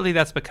partly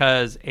that's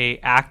because this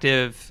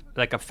happens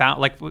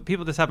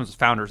with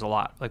founders a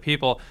lot. Like,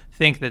 people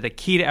think that the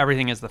key to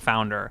everything is the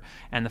founder,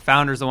 and the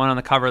founder's the one on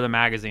the cover of the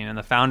magazine, and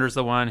the founder's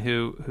the one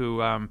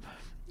who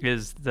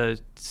is the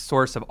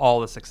source of all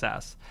the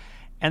success.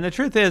 And the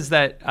truth is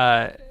that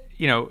I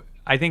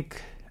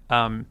think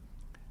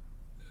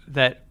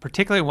that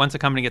particularly once a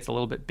company gets a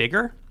little bit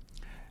bigger,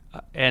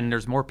 and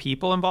there's more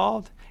people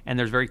involved, and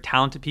there's very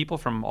talented people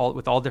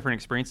with all different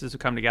experiences who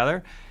come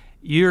together,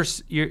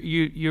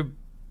 it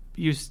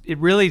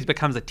really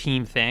becomes a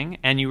team thing,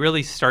 and you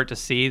really start to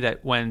see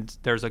that when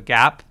there's a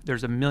gap,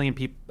 there's a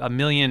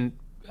million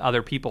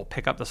other people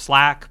pick up the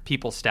slack.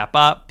 People step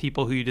up.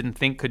 People who you didn't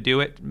think could do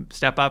it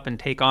step up and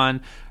take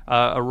on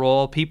a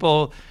role.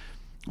 People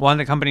want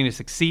the company to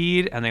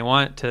succeed, and they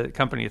want the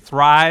company to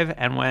thrive.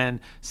 And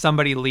when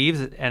somebody leaves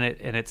and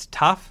it's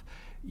tough,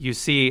 you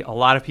see a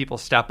lot of people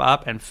step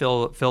up and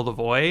fill the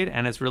void,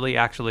 and it's really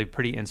actually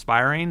pretty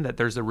inspiring that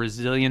there's a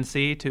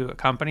resiliency to a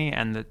company,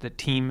 and that the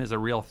team is a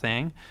real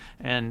thing,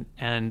 and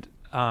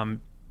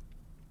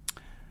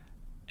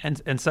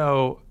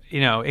so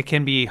it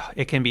can be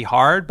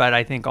hard, but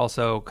I think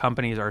also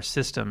companies are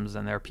systems,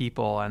 and their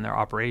people and their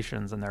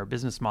operations and their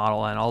business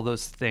model and all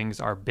those things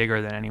are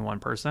bigger than any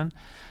one person,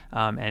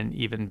 and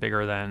even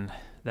bigger than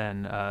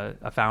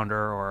a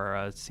founder or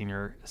a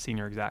senior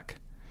exec.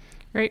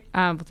 Great.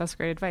 That's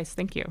great advice.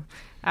 Thank you.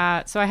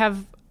 So I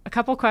have a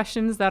couple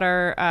questions that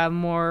are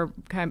more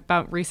kind of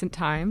about recent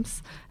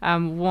times.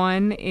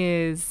 One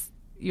is,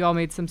 you all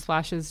made some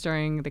splashes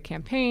during the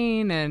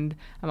campaign, and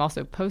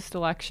also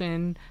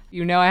post-election.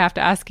 I have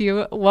to ask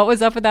you, what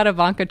was up with that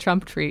Ivanka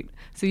Trump tweet?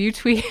 So you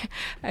tweet,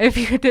 if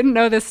you didn't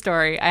know this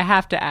story, I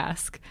have to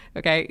ask.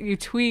 Okay, you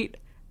tweet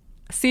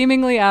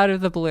seemingly out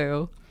of the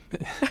blue.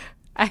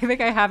 I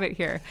think I have it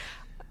here.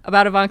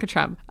 About Ivanka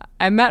Trump.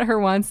 I met her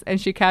once, and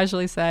she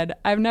casually said,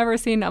 "I've never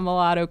seen a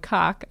mulatto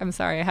cock." I'm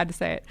sorry, I had to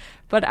say it,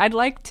 but I'd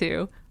like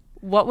to.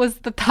 What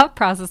was the thought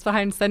process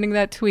behind sending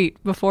that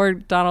tweet before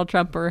Donald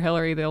Trump or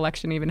Hillary, the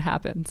election, even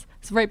happens?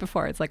 It's right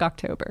before. It's like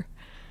October.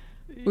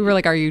 We were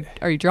like, are you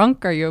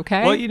drunk? Are you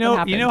okay? Well, you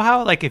know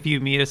how like if you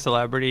meet a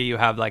celebrity, you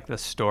have like the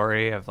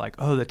story of like,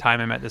 oh, the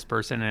time I met this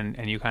person,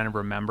 and you kind of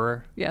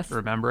remember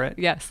it.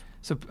 Yes.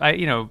 So that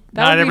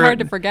would be hard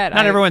to forget.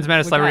 Not everyone's met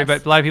a celebrity, guess.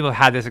 but a lot of people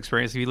have had this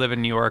experience. If you live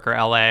in New York or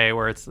LA,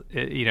 where it's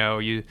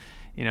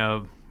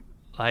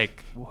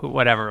like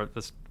whatever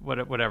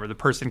the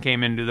person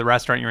came into the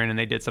restaurant you're in and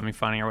they did something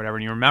funny or whatever,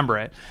 and you remember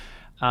it.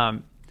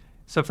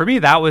 So for me,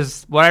 that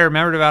was what I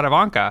remembered about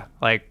Ivanka.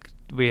 Like,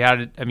 we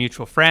had a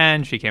mutual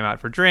friend. She came out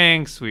for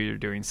drinks. We were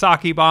doing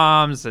sake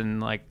bombs and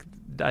like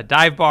a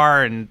dive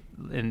bar in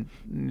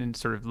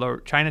sort of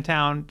Lower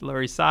Chinatown,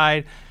 Lower East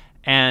Side,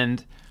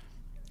 and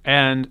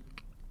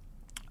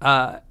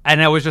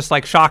I was just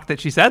like shocked that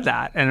she said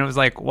that, and it was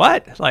like,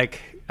 what?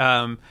 Like,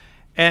 but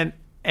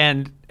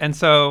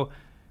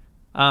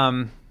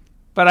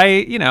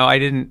I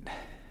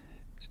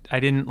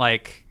didn't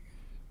like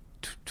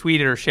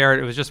tweet it or share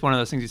it. It was just one of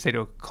those things you say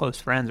to close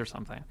friends or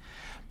something.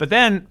 But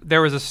then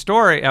there was a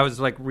story. I was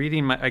like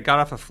I got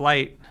off a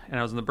flight and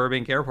I was in the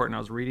Burbank airport and I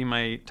was reading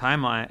my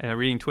timeline,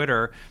 reading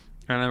Twitter,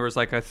 and there was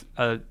like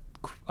a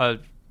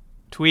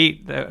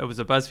tweet that it was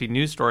a BuzzFeed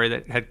news story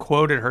that had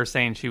quoted her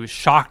saying she was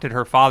shocked at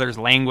her father's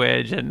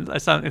language and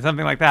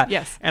something like that.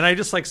 Yes. And I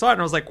just like saw it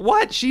and I was like,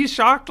 what? She's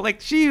shocked?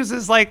 Like, she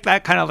uses like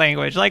that kind of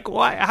language. Like,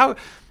 why?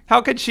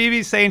 How could she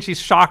be saying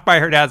she's shocked by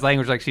her dad's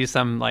language? Like she's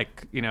some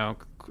like,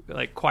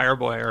 like choir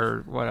boy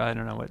or what? I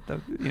don't know what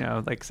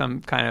like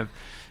some kind of,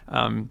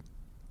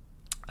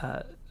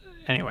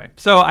 anyway,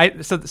 so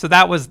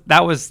that was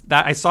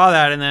that. I saw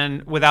that, and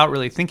then without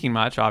really thinking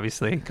much,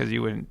 obviously, because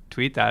you wouldn't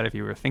tweet that if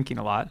you were thinking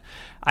a lot,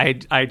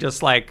 I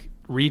just like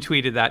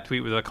retweeted that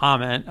tweet with a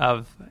comment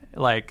of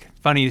like,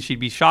 funny she'd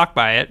be shocked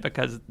by it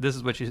because this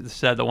is what she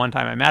said the one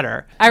time I met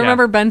her. I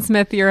remember Ben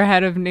Smith, your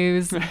head of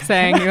news,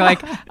 saying, you're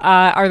like,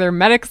 are there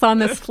medics on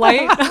this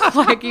flight?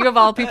 Like, you of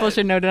all people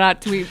should know to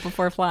not tweet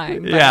before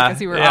flying. But I guess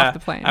you were off the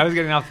plane. I was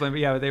getting off the plane, but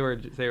yeah, they were.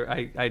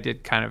 I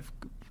did kind of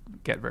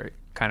get very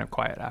kind of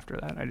quiet after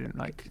that. I didn't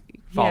like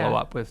follow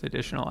up with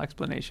additional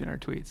explanation or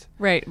tweets.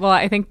 Right. Well,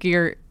 I think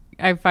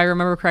if I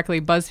remember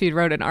correctly, BuzzFeed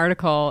wrote an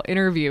article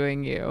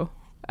interviewing you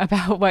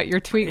about what your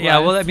tweet was. Yeah,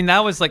 well, I mean,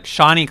 that was like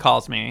Shawnee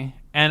calls me,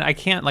 and I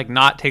can't like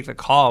not take the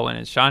call when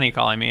it's Shawnee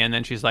calling me, and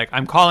then she's like,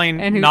 I'm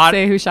calling. And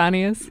say who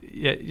Shawnee is?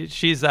 Yeah,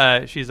 she's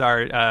our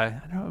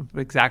I don't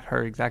know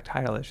her exact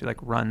title is. She like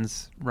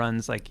runs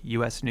like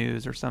U.S.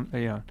 News or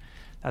something.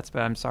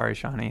 I'm sorry,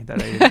 Shawnee,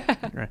 that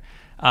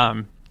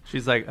I.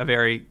 She's like a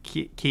very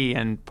key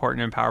and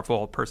important and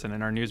powerful person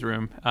in our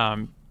newsroom.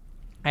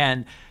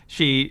 And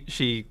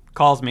she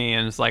calls me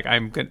and is like,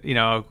 I'm good,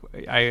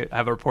 I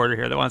have a reporter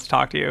here that wants to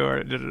talk to you, or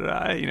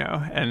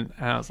and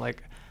I was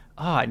like,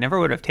 oh, I never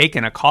would have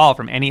taken a call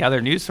from any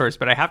other news source,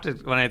 but I have to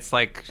when it's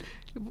like,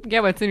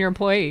 what's in your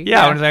employee?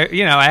 Yeah. When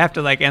I have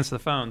to like answer the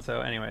phone.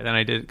 So anyway, then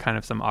I did kind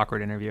of some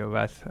awkward interview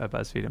with a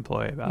BuzzFeed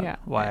employee about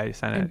why I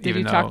sent it. Did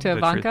you talk to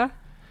Ivanka?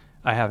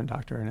 I haven't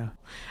talked to her,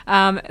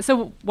 no.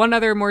 So one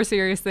other more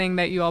serious thing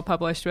that you all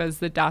published was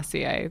the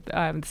dossier.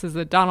 This is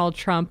the Donald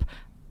Trump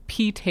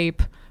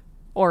P-tape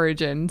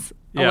origins,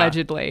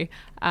 allegedly.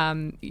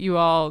 You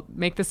all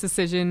make this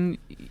decision.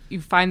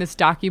 You find this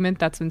document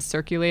that's been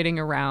circulating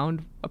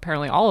around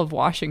apparently all of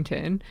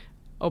Washington.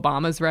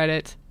 Obama's read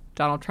it.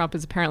 Donald Trump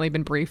has apparently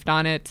been briefed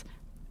on it.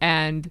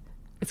 And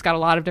it's got a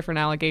lot of different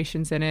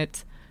allegations in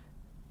it.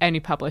 And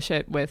you publish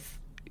it with,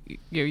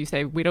 you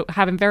say, we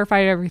haven't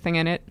verified everything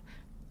in it.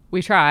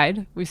 We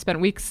tried. We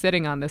spent weeks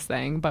sitting on this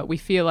thing, but we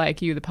feel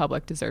like you, the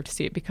public, deserve to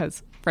see it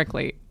because,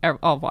 frankly,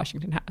 all of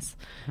Washington has.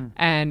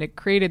 And it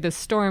created this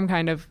storm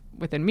kind of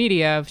within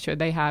media of should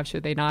they have,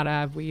 should they not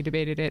have. We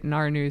debated it in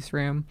our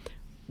newsroom.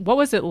 What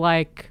was it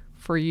like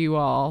for you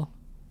all,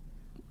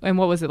 and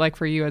what was it like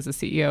for you as the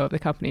CEO of the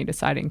company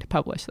deciding to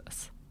publish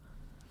this?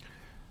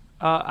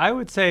 I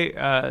would say,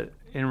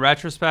 in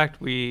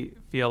retrospect, we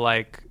feel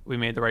like we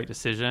made the right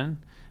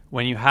decision.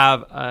 When you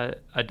have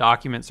a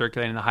document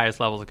circulating in the highest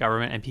levels of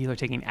government and people are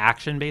taking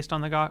action based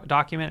on the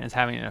document, it's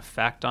having an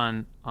effect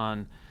on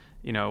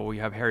we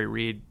have Harry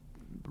Reid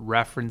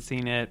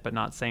referencing it but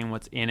not saying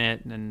what's in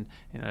it, and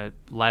in a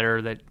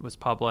letter that was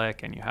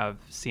public, and you have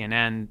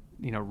CNN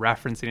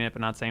referencing it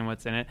but not saying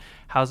what's in it.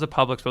 How's the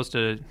public supposed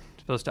to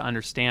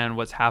understand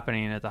what's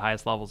happening at the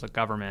highest levels of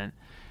government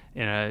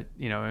in a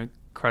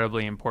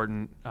incredibly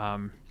important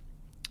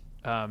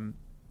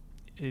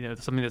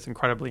something that's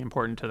incredibly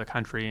important to the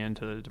country and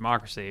to the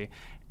democracy,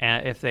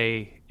 and if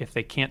they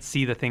can't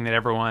see the thing that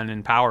everyone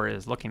in power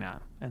is looking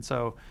at? And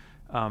so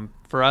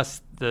for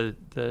us, the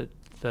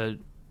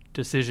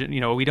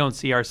decision, we don't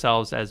see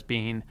ourselves as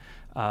being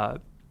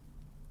a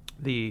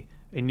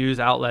news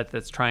outlet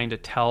that's trying to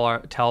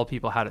tell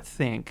people how to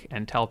think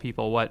and tell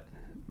people what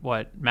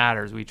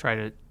matters. We try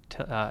to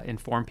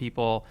inform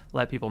people,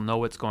 let people know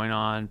what's going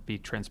on, be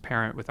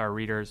transparent with our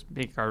readers,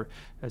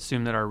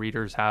 assume that our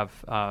readers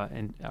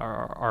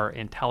are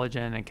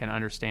intelligent and can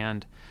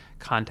understand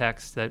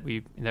context that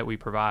we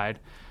provide,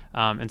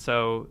 and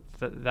so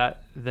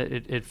that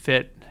it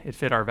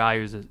fit our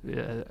values, it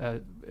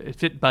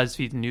fit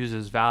BuzzFeed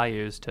News's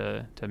values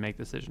to make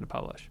the decision to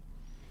publish.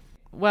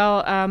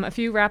 Well, a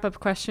few wrap-up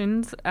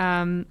questions.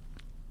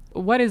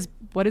 What is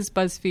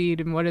BuzzFeed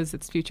and what is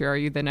its future? Are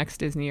you the next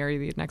Disney? Are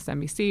you the next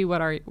NBC?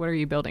 What are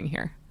you building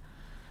here?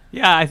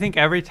 Yeah, I think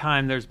every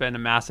time there's been a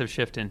massive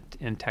shift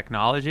in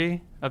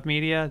technology of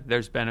media,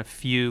 there's been a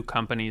few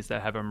companies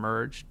that have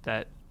emerged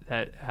that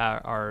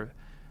are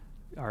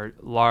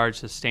large,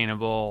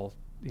 sustainable,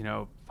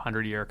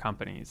 100-year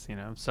companies.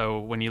 So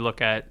when you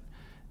look at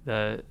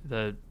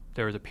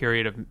there was a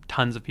period of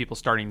tons of people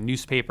starting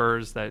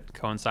newspapers that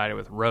coincided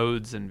with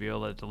roads and be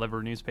able to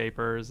deliver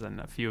newspapers, and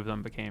a few of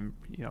them became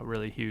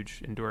really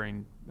huge,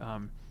 enduring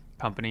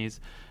companies.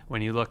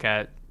 When you look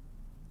at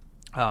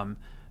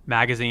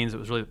magazines, it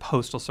was really the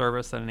Postal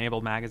Service that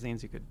enabled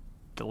magazines. You could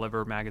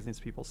deliver magazines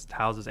to people's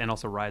houses, and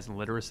also rise in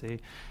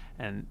literacy.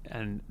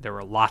 And there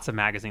were lots of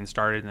magazines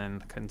started, and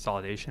then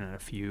consolidation, and a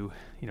few,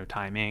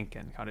 Time Inc.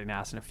 and Condé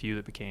Nast, and a few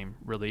that became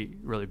really,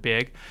 really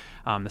big.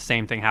 The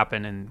same thing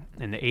happened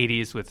in the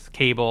 80s with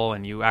cable,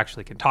 and you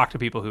actually can talk to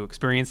people who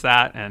experienced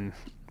that, and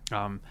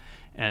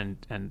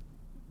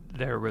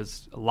there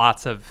was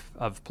lots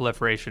of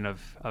proliferation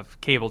of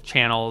cable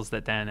channels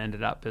that then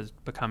ended up as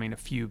becoming a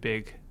few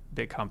big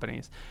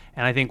companies.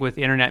 And I think with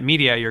internet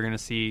media, you're going to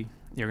see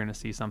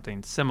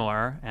something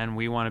similar, and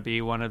we want to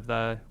be one of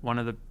the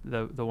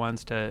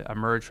ones to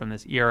emerge from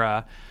this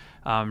era,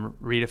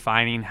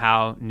 redefining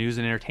how news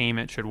and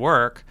entertainment should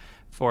work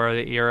for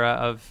the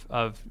era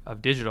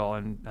of digital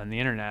and the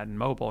internet and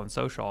mobile and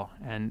social.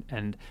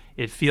 And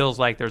it feels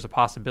like there's a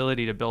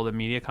possibility to build a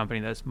media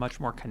company that's much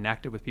more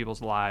connected with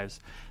people's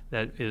lives,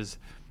 that is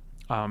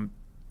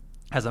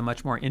has a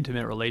much more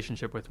intimate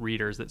relationship with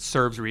readers, that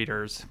serves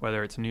readers,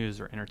 whether it's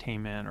news or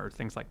entertainment or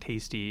things like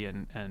tasty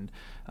and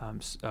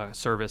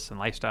service and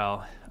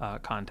lifestyle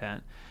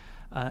content.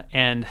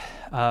 And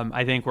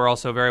I think we're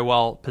also very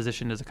well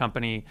positioned as a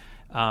company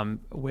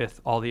with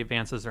all the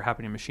advances that are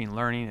happening in machine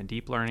learning and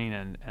deep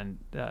learning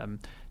and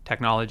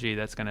technology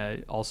that's going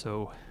to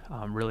also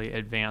really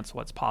advance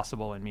what's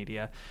possible in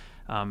media.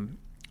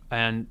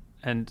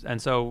 And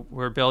so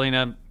we're building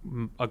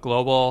a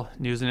global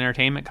news and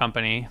entertainment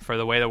company for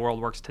the way the world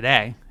works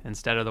today,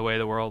 instead of the way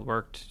the world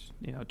worked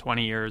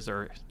 20 years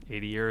or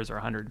 80 years or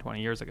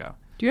 120 years ago.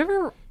 Do you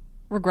ever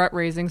regret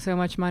raising so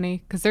much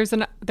money? Because there's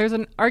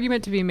an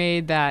argument to be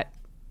made that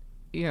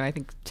I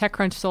think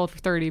TechCrunch sold for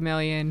 $30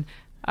 million,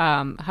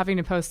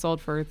 Huffington Post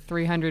sold for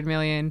 $300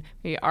 million.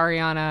 Maybe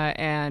Ariana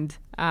and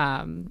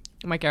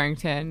Mike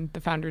Arrington, the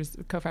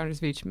co-founders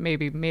of each,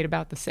 maybe made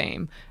about the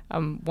same.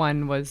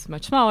 One was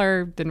much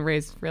smaller, didn't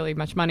raise really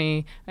much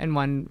money, and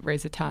one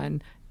raised a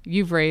ton.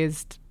 You've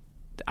raised,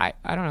 I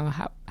don't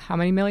know how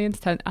many millions,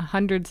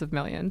 hundreds of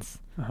millions.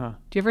 Uh-huh.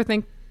 Do you ever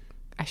think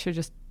I should have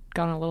just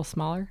gone a little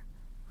smaller?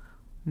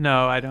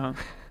 No, I don't.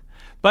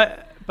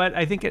 But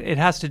I think it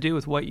has to do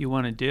with what you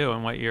want to do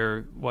and what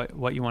you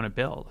want to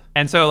build.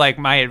 And so, like,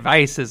 my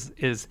advice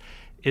is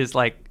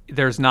like,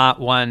 there's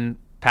not one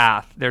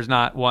path. There's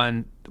not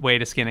one way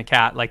to skin a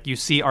cat. Like, you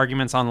see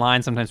arguments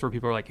online sometimes where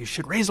people are like, you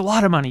should raise a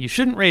lot of money, you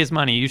shouldn't raise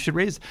money, you should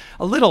raise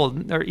a little,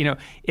 or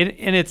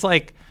and it's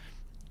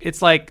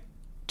like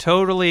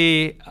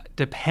totally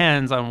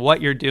depends on what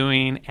you're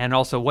doing, and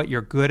also what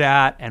you're good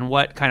at, and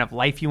what kind of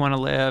life you want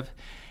to live.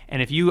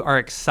 And if you are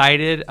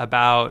excited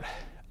about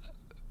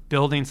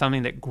building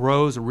something that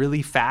grows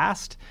really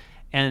fast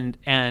and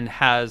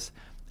has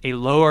a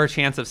lower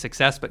chance of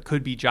success but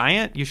could be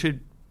giant, you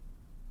should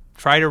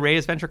try to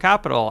raise venture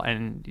capital,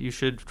 and you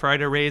should try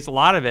to raise a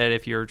lot of it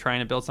if you're trying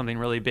to build something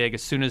really big,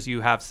 as soon as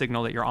you have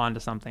signal that you're onto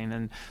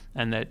something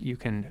and that you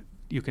can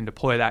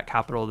deploy that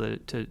capital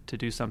to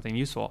do something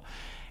useful.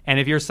 And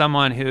if you're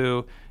someone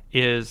who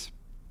is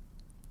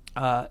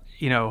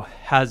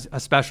has a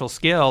special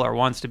skill, or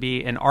wants to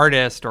be an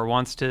artist, or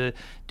wants to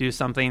do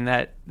something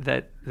that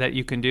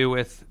you can do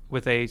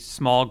with a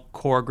small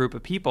core group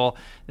of people,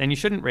 then you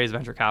shouldn't raise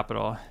venture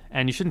capital.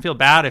 And you shouldn't feel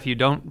bad if you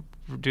don't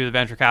do the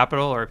venture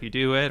capital, or if you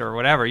do it, or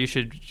whatever. You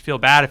should feel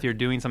bad if you're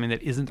doing something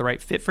that isn't the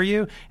right fit for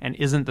you, and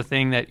isn't the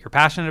thing that you're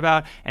passionate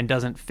about, and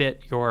doesn't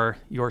fit your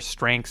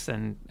strengths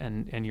and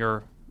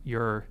the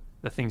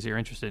things that you're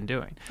interested in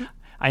doing.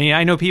 I mean,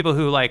 I know people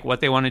who, like, what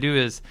they want to do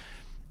is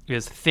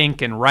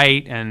think and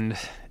write, and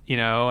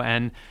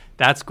and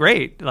that's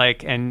great.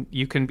 Like, and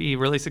you can be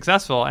really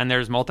successful, and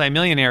there's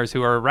multimillionaires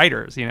who are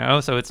writers,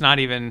 so it's not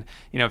even,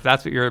 if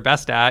that's what you're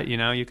best at,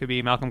 you could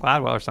be Malcolm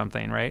Gladwell or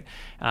something, right?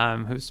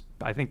 Who's,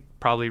 I think,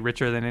 probably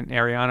richer than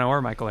Ariana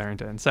or Michael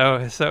Arrington. So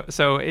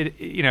it,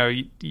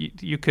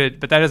 you could,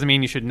 but that doesn't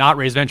mean you should not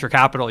raise venture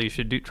capital. You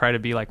should try to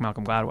be like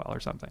Malcolm Gladwell or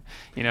something.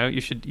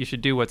 You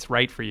should do what's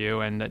right for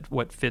you, and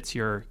what fits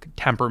your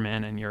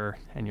temperament and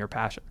your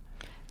passion.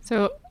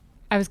 So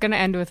I was going to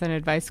end with an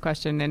advice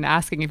question and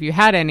asking if you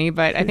had any,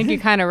 but I think you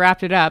kind of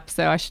wrapped it up.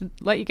 So I should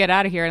let you get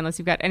out of here, unless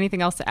you've got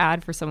anything else to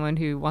add for someone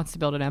who wants to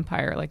build an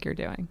empire like you're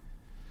doing.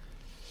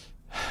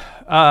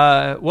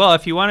 Well,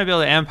 if you want to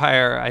build an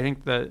empire, I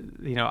think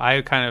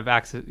I kind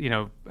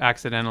of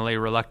accidentally,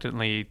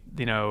 reluctantly,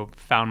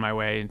 found my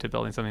way into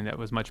building something that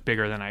was much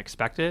bigger than I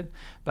expected.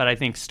 But I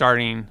think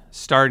starting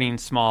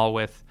small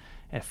with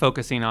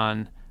focusing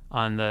on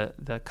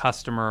the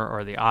customer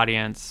or the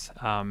audience,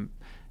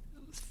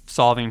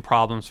 solving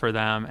problems for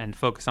them, and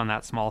focus on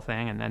that small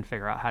thing, and then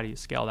figure out how do you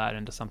scale that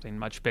into something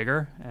much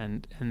bigger.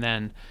 And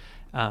then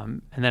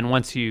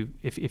once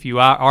if you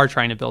are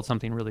trying to build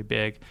something really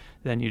big,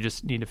 then you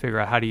just need to figure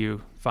out how do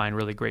you find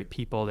really great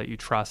people that you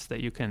trust,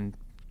 that you can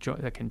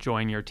that can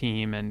join your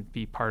team and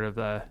be part of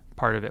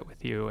it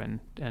with you,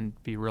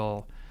 and be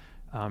real,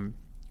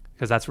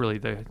 because that's really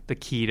the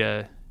key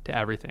to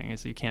everything,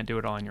 is you can't do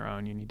it all on your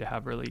own. You need to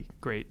have really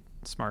great,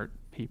 smart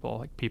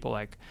people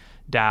like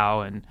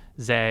Dow and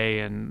Zay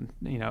and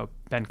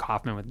Ben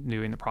Kaufman with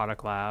doing the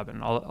product lab,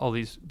 and all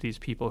these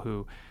people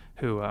who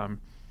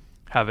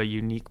have a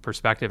unique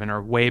perspective and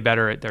are way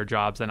better at their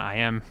jobs than I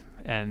am,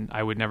 and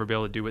I would never be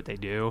able to do what they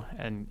do,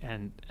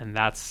 and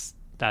that's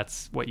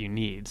what you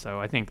need. So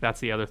I think that's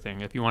the other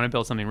thing. If you want to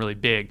build something really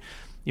big,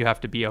 you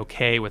have to be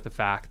okay with the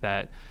fact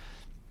that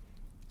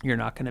you're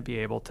not going to be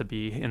able to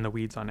be in the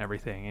weeds on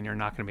everything, and you're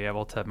not going to be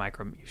able to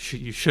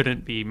you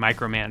shouldn't be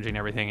micromanaging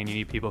everything, and you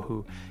need people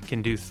who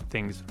can do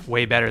things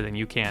way better than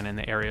you can in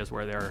the areas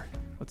where they're,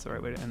 what's the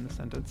right way to end the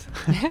sentence?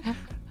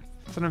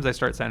 Sometimes I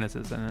start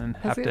sentences and then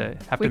have to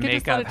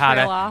make up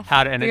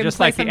how to end it.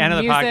 Just like the end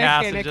of the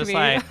podcast, it's just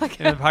like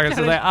end of the podcast is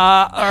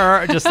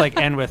like just like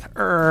end with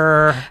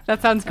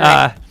That sounds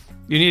great.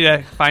 You need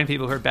to find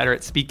people who are better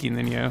at speaking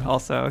than you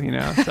also,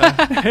 So.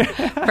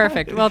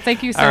 Perfect. Well,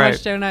 thank you so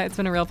much, Jonah. It's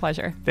been a real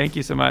pleasure. Thank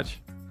you so much.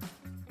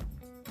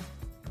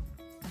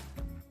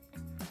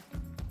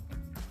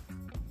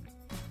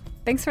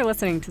 Thanks for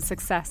listening to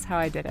Success How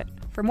I Did It.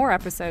 For more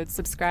episodes,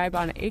 subscribe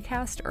on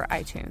Acast or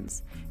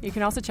iTunes. You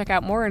can also check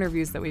out more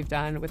interviews that we've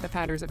done with the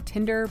founders of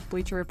Tinder,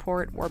 Bleacher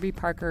Report, Warby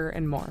Parker,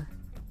 and more.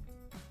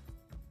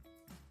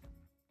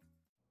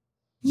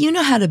 You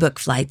know how to book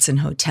flights and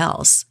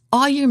hotels.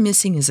 All you're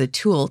missing is a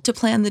tool to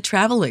plan the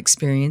travel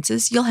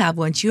experiences you'll have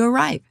once you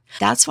arrive.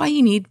 That's why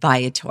you need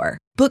Viator.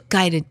 Book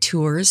guided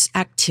tours,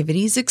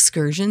 activities,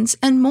 excursions,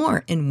 and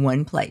more in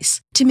one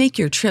place to make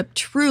your trip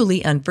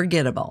truly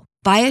unforgettable.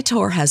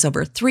 Viator has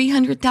over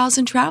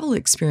 300,000 travel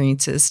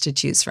experiences to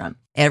choose from.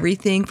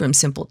 Everything from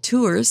simple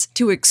tours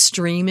to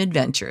extreme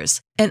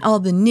adventures, and all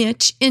the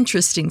niche,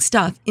 interesting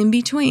stuff in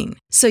between.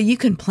 So you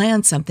can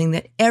plan something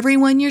that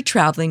everyone you're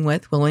traveling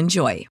with will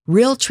enjoy.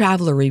 Real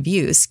traveler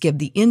reviews give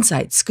the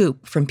inside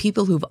scoop from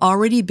people who've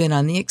already been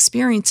on the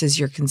experiences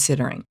you're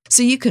considering.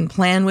 So you can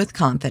plan with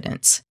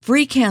confidence.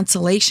 Free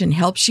cancellation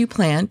helps you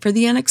plan for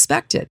the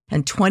unexpected.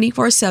 And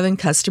 24/7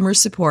 customer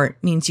support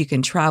means you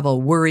can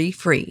travel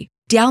worry-free.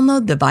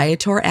 Download the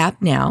Viator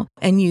app now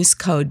and use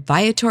code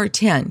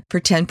Viator10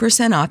 for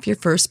 10% off your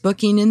first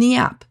booking in the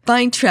app.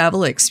 Find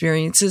travel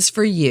experiences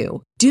for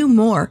you. Do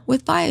more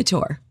with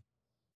Viator.